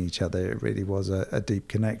meeting each other. It really was a deep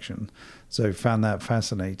connection. So found that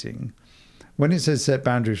fascinating. When it says set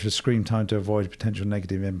boundaries for screen time to avoid potential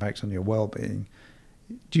negative impacts on your well-being,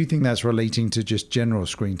 do you think that's relating to just general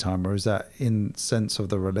screen time, or is that in sense of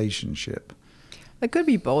the relationship? It could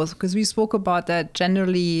be both, because we spoke about that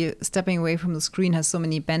generally stepping away from the screen has so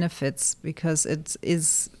many benefits, because it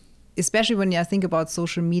is, especially when I think about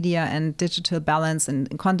social media and digital balance and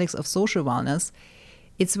in context of social wellness,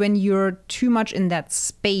 it's when you're too much in that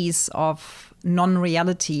space of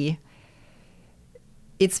non-reality.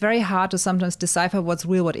 It's very hard to sometimes decipher what's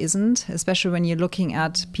real, what isn't, especially when you're looking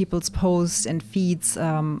at people's posts and feeds.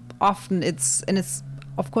 Often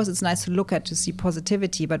of course, it's nice to look at to see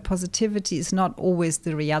positivity, but positivity is not always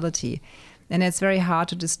the reality. And it's very hard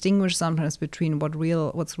to distinguish sometimes between what's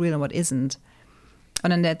real and what isn't.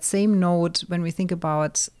 And on that same note, when we think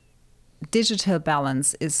about digital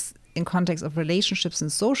balance is in context of relationships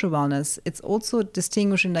and social wellness, it's also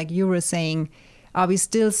distinguishing, like you were saying, are we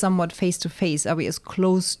still somewhat face-to-face? Are we as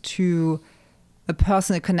close to a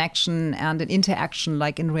personal connection and an interaction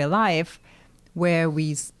like in real life, where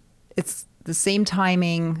it's the same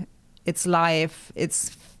timing, it's live,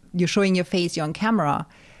 you're showing your face, you're on camera?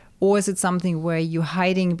 Or is it something where you're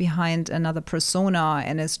hiding behind another persona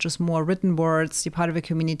and it's just more written words, you're part of a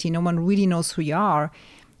community, no one really knows who you are,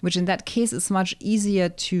 which in that case is much easier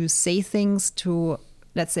to say things, to,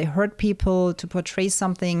 let's say, hurt people, to portray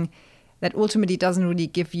something that ultimately doesn't really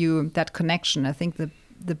give you that connection. I think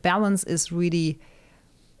the balance is really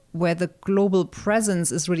where the global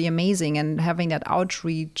presence is really amazing, and having that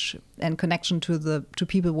outreach and connection to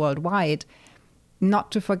people worldwide.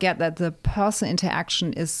 Not to forget that the person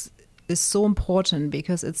interaction is so important,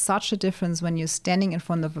 because it's such a difference when you're standing in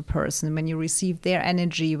front of a person, when you receive their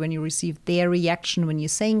energy, when you receive their reaction, when you're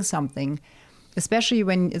saying something, especially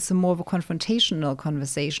when it's more of a confrontational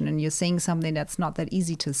conversation and you're saying something that's not that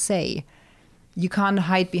easy to say. You can't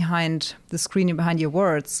hide behind the screen and behind your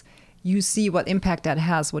words. You see what impact that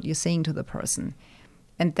has, what you're saying to the person.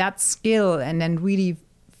 And that skill, and then really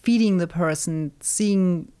feeding the person,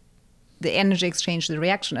 seeing the energy exchange, the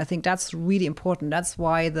reaction, I think that's really important. That's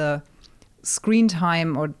why the screen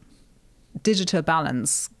time or digital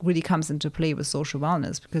balance really comes into play with social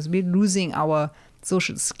wellness, because we're losing our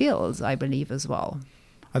social skills, I believe, as well.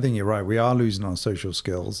 I think you're right. We are losing our social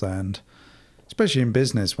skills, and especially in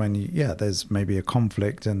business when there's maybe a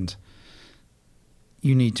conflict and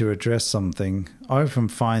you need to address something. I often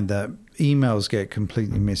find that emails get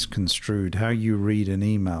completely misconstrued. How you read an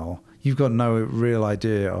email, you've got no real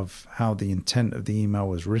idea of how the intent of the email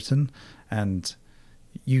was written, and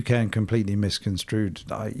you can completely misconstrue.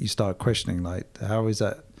 You start questioning, like, how is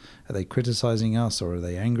that? Are they criticizing us, or are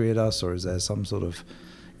they angry at us, or is there some sort of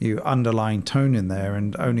underlying tone in there?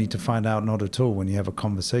 And only to find out not at all when you have a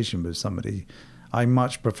conversation with somebody. I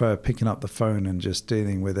much prefer picking up the phone and just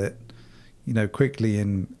dealing with it, quickly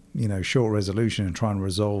in, short resolution, and try and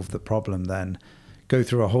resolve the problem, than go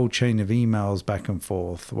through a whole chain of emails back and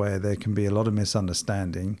forth where there can be a lot of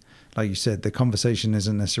misunderstanding. Like you said, the conversation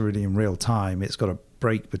isn't necessarily in real time. It's got a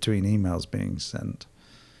break between emails being sent.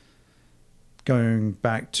 Going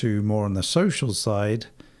back to more on the social side,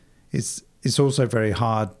 it's also very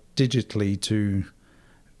hard digitally to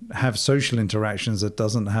have social interactions that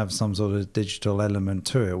doesn't have some sort of digital element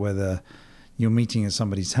to it, whether you're meeting at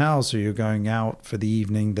somebody's house or you're going out for the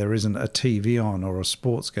evening, there isn't a TV on or a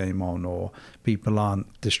sports game on, or people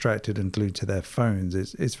aren't distracted and glued to their phones.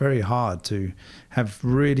 It's very hard to have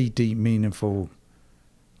really deep, meaningful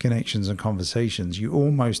connections and conversations. You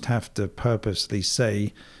almost have to purposely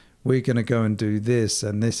say, we're going to go and do this,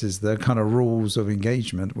 and this is the kind of rules of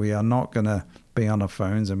engagement. We are not going to be on our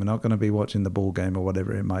phones, and we're not going to be watching the ball game or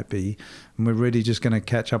whatever it might be. And we're really just going to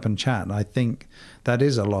catch up and chat. And I think that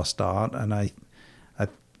is a lost art. And I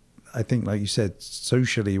I think, like you said,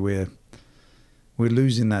 socially we're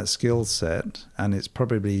losing that skill set, and it's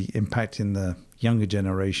probably impacting the younger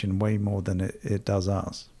generation way more than it does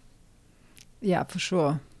us. Yeah, for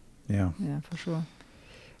sure. Yeah, for sure.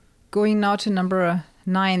 Going now to number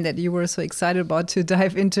 9 that you were so excited about to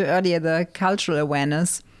dive into earlier, the cultural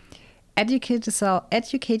awareness. Educate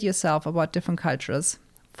yourself about different cultures,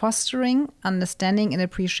 fostering understanding and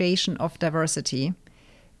appreciation of diversity.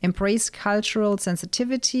 Embrace cultural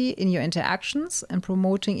sensitivity in your interactions and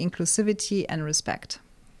promoting inclusivity and respect.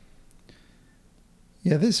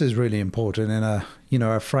 Yeah, this is really important in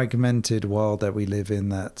a fragmented world that we live in,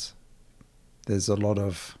 that there's a lot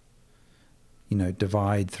of,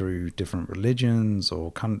 divide through different religions or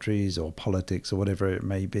countries or politics or whatever it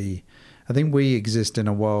may be. I think we exist in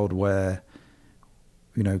a world where,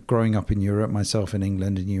 growing up in Europe, myself in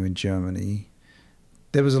England and you in Germany,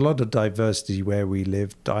 there was a lot of diversity where we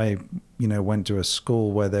lived. I, went to a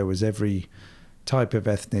school where there was every type of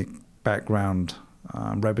ethnic background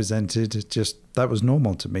represented. Just that was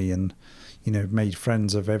normal to me, and made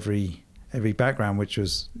friends of every background, which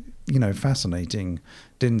was fascinating.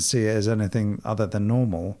 Didn't see it as anything other than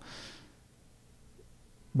normal.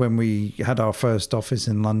 When we had our first office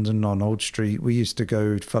in London on Old Street, we used to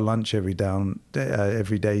go for lunch every day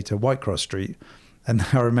to Whitecross Street, and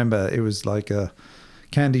I remember it was like a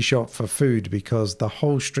candy shop for food, because the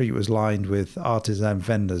whole street was lined with artisan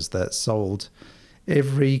vendors that sold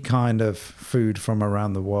every kind of food from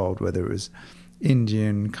around the world, whether it was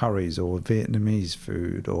Indian curries or Vietnamese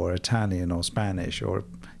food or Italian or Spanish or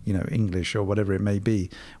English or whatever it may be.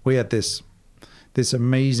 We had this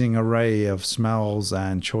amazing array of smells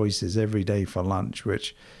and choices every day for lunch,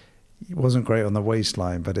 which wasn't great on the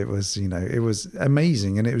waistline, but it was it was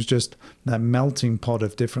amazing. And it was just that melting pot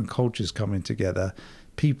of different cultures coming together,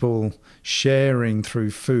 people sharing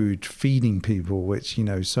through food, feeding people, which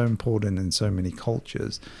so important in so many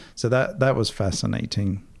cultures. So that was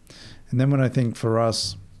fascinating. And then when I think for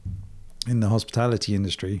us in the hospitality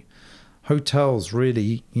industry, hotels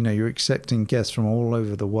really, you're accepting guests from all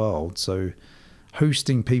over the world. So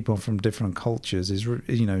hosting people from different cultures is,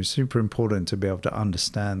 super important to be able to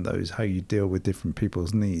understand those, how you deal with different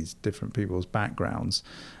people's needs, different people's backgrounds,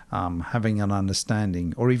 having an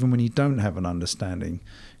understanding, or even when you don't have an understanding,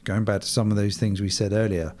 going back to some of those things we said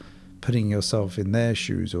earlier, putting yourself in their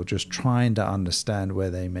shoes or just trying to understand where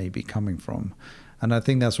they may be coming from. And I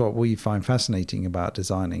think that's what we find fascinating about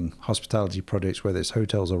designing hospitality projects, whether it's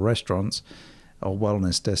hotels or restaurants or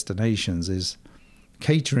wellness destinations, is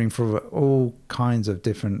catering for all kinds of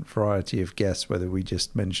different variety of guests, whether we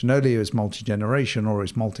just mentioned earlier it's multi-generation or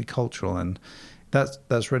it's multicultural. And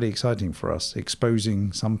that's really exciting for us,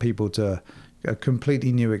 exposing some people to a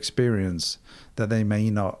completely new experience that they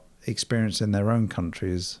may not experience in their own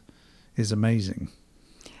country is amazing.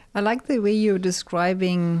 I like the way you're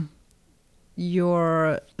describing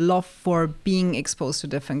your love for being exposed to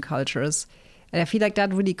different cultures. And I feel like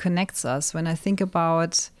that really connects us. When I think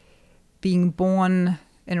about being born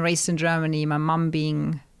and raised in Germany, my mom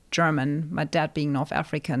being German, my dad being North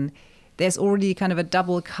African, there's already kind of a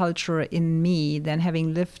double culture in me. Then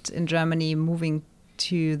having lived in Germany, moving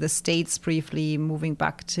to the States briefly, moving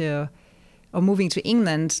to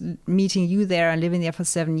England, meeting you there and living there for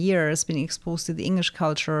 7 years, being exposed to the English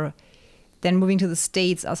culture, then moving to the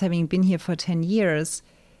States, us having been here for 10 years,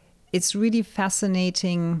 it's really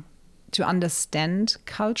fascinating to understand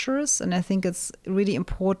cultures. And I think it's really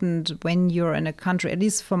important when you're in a country, at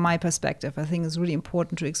least from my perspective, I think it's really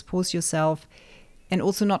important to expose yourself and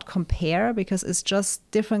also not compare, because it's just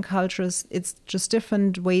different cultures. It's just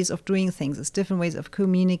different ways of doing things. It's different ways of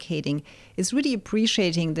communicating. It's really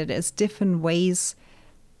appreciating that there's different ways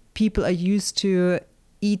people are used to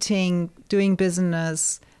eating, doing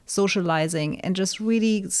business, socializing, and just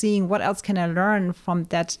really seeing what else can I learn from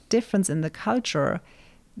that difference in the culture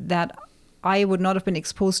that I would not have been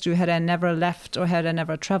exposed to had I never left or had I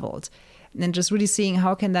never traveled. And then just really seeing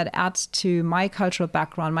how can that add to my cultural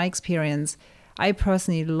background, my experience. I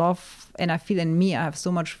personally love, and I feel in me, I have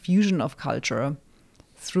so much fusion of culture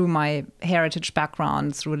through my heritage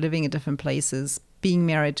background, through living in different places, being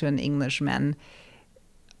married to an Englishman.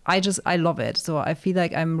 I love it. So I feel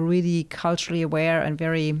like I'm really culturally aware and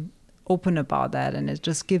very open about that. And it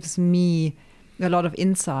just gives me a lot of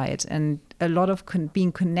insight and a lot of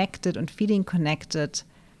being connected and feeling connected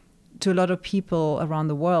to a lot of people around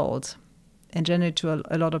the world, and generally to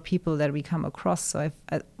a lot of people that we come across. So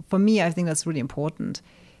for me, I think that's really important.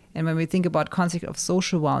 And when we think about concept of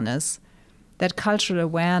social wellness, that cultural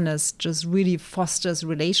awareness just really fosters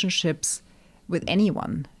relationships with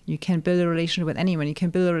anyone. You can build a relationship with anyone. You can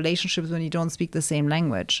build a relationship when you don't speak the same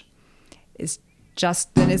language. It's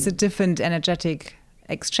just then it's a different energetic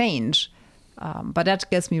exchange. But that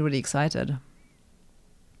gets me really excited.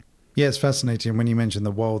 Yeah, it's fascinating when you mention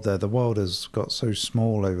the world there. The world has got so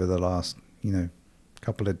small over the last,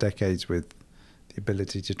 couple of decades with the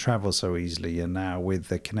ability to travel so easily, and now with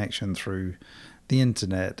the connection through the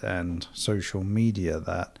internet and social media,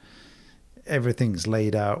 that everything's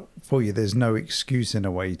laid out for you. There's no excuse in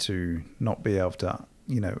a way to not be able to,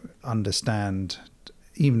 understand,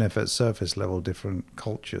 even if at surface level, different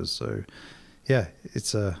cultures. So yeah,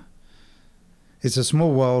 it's a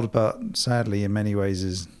small world, but sadly in many ways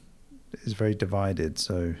is very divided.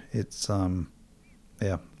 So it's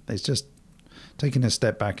it's just taking a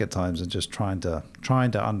step back at times and just trying to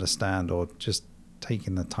understand, or just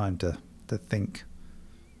taking the time to think.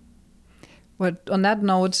 Well, on that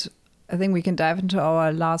note, I think we can dive into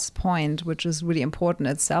our last point, which is really important.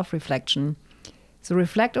 It's self-reflection. So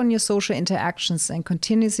reflect on your social interactions and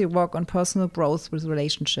continuously work on personal growth with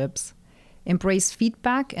relationships. Embrace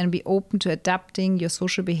feedback and be open to adapting your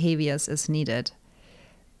social behaviors as needed.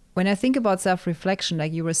 When I think about self-reflection,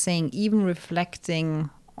 like you were saying, even reflecting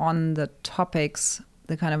on the topics,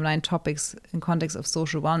 the kind of 9 topics in context of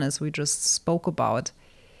social wellness we just spoke about,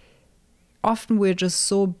 often we're just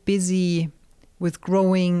so busy with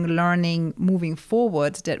growing, learning, moving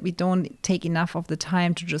forward that we don't take enough of the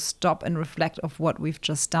time to just stop and reflect of what we've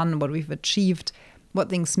just done, what we've achieved, what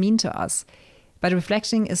things mean to us. But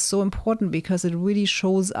reflecting is so important because it really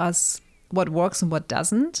shows us what works and what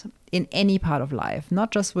doesn't in any part of life, not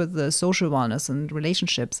just with the social wellness and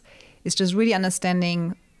relationships. It's just really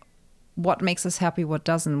understanding what makes us happy, what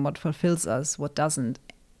doesn't, what fulfills us, what doesn't,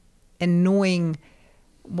 and knowing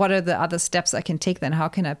what are the other steps I can take then? How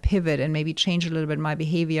can I pivot and maybe change a little bit my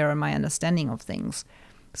behavior and my understanding of things?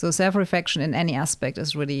 So self-reflection in any aspect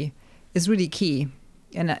is really key.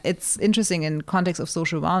 And it's interesting in context of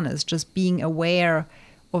social wellness, just being aware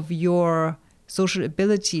of your social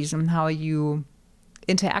abilities and how you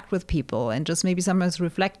interact with people, and just maybe sometimes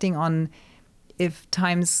reflecting on if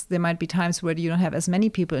there might be times where you don't have as many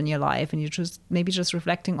people in your life, and you just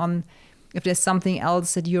reflecting on if there's something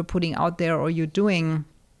else that you're putting out there or you're doing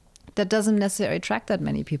that doesn't necessarily attract that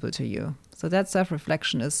many people to you. So that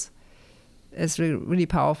self-reflection is really, really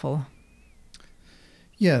powerful.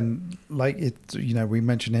 Yeah, and like it, we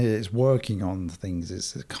mentioned here, it's working on things.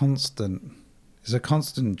 It's a constant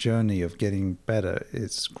journey of getting better.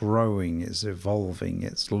 It's growing, it's evolving,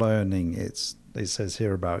 it's learning. It says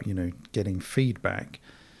here about, getting feedback,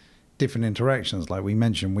 different interactions. Like we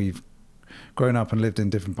mentioned, we've grown up and lived in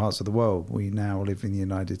different parts of the world. We now live in the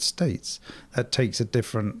United States. That takes a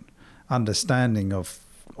different understanding of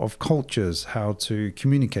cultures, how to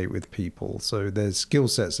communicate with people. So there's skill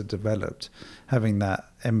sets that developed, having that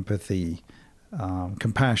empathy,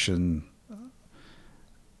 compassion,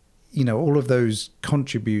 all of those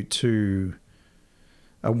contribute to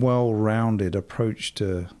a well-rounded approach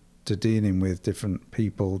to dealing with different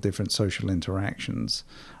people, different social interactions.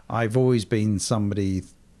 I've always been somebody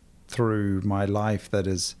through my life that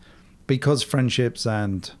is, because friendships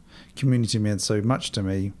and community meant so much to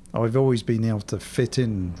me, I've always been able to fit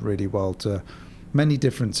in really well to many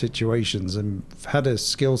different situations, and had a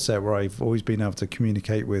skill set where I've always been able to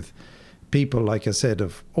communicate with people, like I said,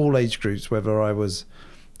 of all age groups, whether I was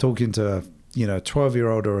talking to a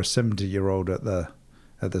 12-year-old or a 70-year-old at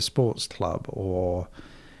the sports club, or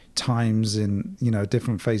times in a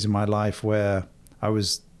different phase of my life where I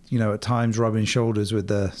was at times rubbing shoulders with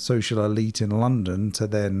the social elite in London,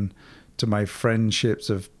 to my friendships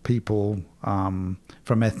of people from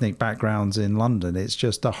ethnic backgrounds in London. It's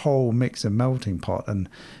just a whole mix and melting pot, and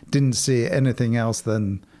didn't see anything else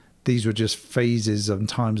than these were just phases and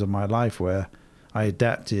times of my life where I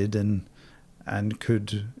adapted and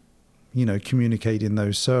could communicate in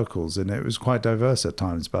those circles. And it was quite diverse at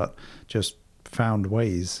times, but just found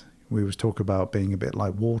ways. We always talk about being a bit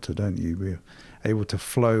like water, don't you? We're able to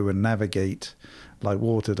flow and navigate like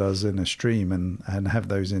water does in a stream, and have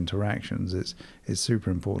those interactions. It's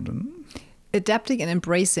super important. Adapting and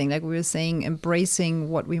embracing, like we were saying, embracing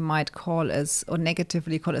what we might call as, or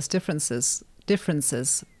negatively call as differences.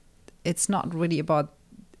 It's not really about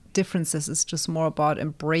differences. It's just more about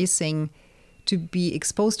embracing to be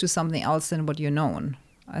exposed to something else than what you're known.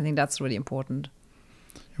 I think that's really important.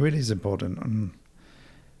 It really is important. And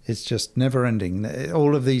it's just never ending.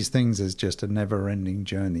 All of these things is just a never ending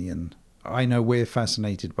journey. And I know we're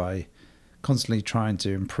fascinated by constantly trying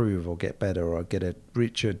to improve or get better or get a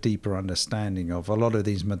richer, deeper understanding of a lot of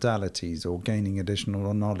these modalities, or gaining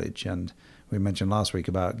additional knowledge. And we mentioned last week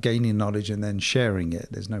about gaining knowledge and then sharing it.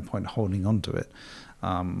 There's no point holding on to it.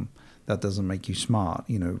 that doesn't make you smart.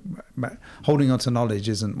 Holding on to knowledge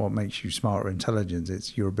isn't what makes you smart or intelligent.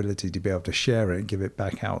 It's your ability to be able to share it and give it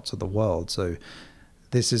back out to the world. So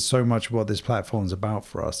this is so much what this platform is about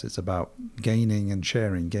for us. It's about gaining and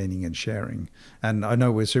sharing. And I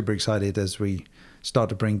know we're super excited as we start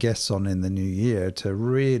to bring guests on in the new year to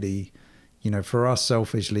really, for us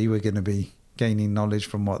selfishly, we're going to be gaining knowledge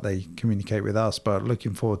from what they communicate with us, but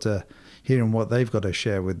looking forward to hearing what they've got to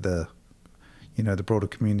share with the broader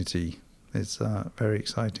community. It's very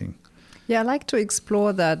exciting. Yeah, I like to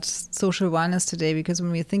explore that social wellness today, because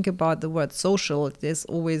when we think about the word social, there's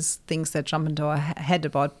always things that jump into our head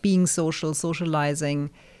about being social,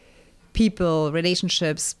 socializing, people,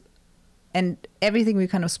 relationships, and everything we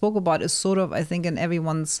kind of spoke about is sort of, I think, in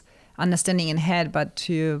everyone's understanding in head, but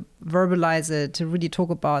to verbalize it, to really talk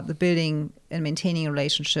about the building and maintaining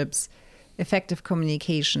relationships, effective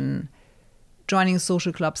communication, joining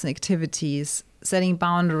social clubs and activities, setting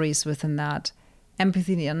boundaries within that,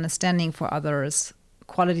 empathy and understanding for others,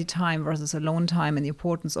 quality time versus alone time and the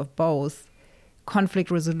importance of both, conflict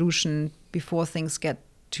resolution before things get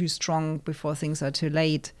too strong, before things are too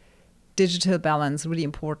late, digital balance, really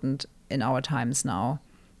important in our times now,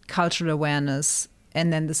 cultural awareness,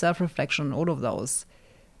 and then the self-reflection, all of those.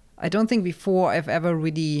 I don't think before I've ever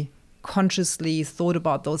really consciously thought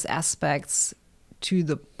about those aspects to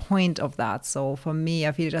the point of that. So for me,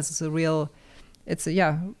 I feel this is a real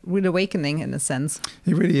awakening in a sense.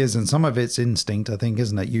 It really is. And some of it's instinct, I think,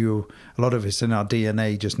 isn't it? A lot of it's in our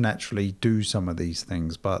DNA, just naturally do some of these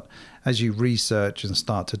things. But as you research and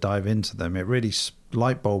start to dive into them, it really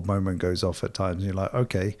light bulb moment goes off at times. You're like,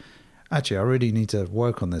 okay, actually, I really need to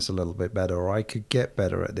work on this a little bit better, or I could get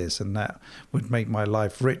better at this, and that would make my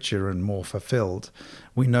life richer and more fulfilled.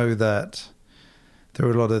 We know that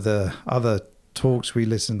through a lot of the other talks we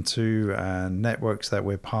listen to and networks that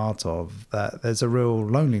we're part of, that there's a real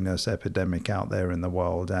loneliness epidemic out there in the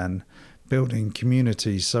world, and building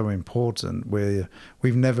community is so important. We've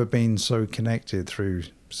never been so connected through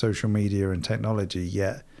social media and technology,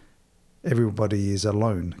 yet everybody is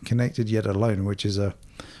alone, connected yet alone, which is a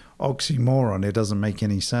oxymoron. It doesn't make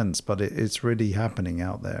any sense, but it's really happening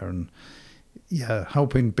out there. And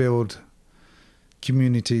helping build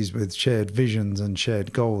communities with shared visions and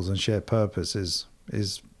shared goals and shared purpose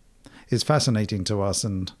is fascinating to us.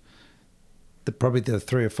 And probably the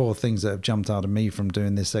 3 or 4 things that have jumped out of me from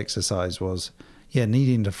doing this exercise was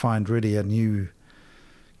needing to find really a new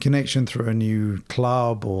connection through a new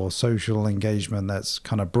club or social engagement that's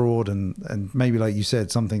kind of broad and maybe, like you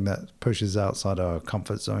said, something that pushes outside our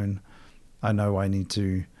comfort zone. I know I need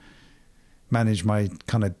to manage my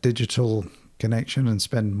kind of digital connection and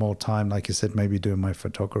spend more time, like I said, maybe doing my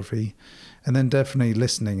photography, and then definitely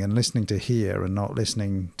listening to hear and not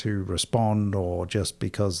listening to respond, or just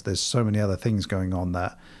because there's so many other things going on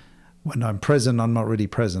that when I'm present, I'm not really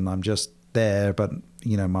present. I'm just there, but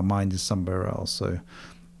my mind is somewhere else. So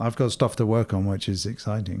I've got stuff to work on, which is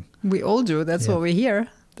exciting. We all do. That's why we're here.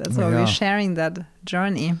 That's why we're sharing that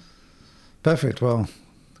journey. Perfect. Well,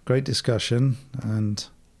 great discussion. And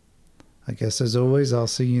I guess, as always, I'll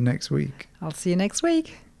see you next week. I'll see you next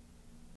week.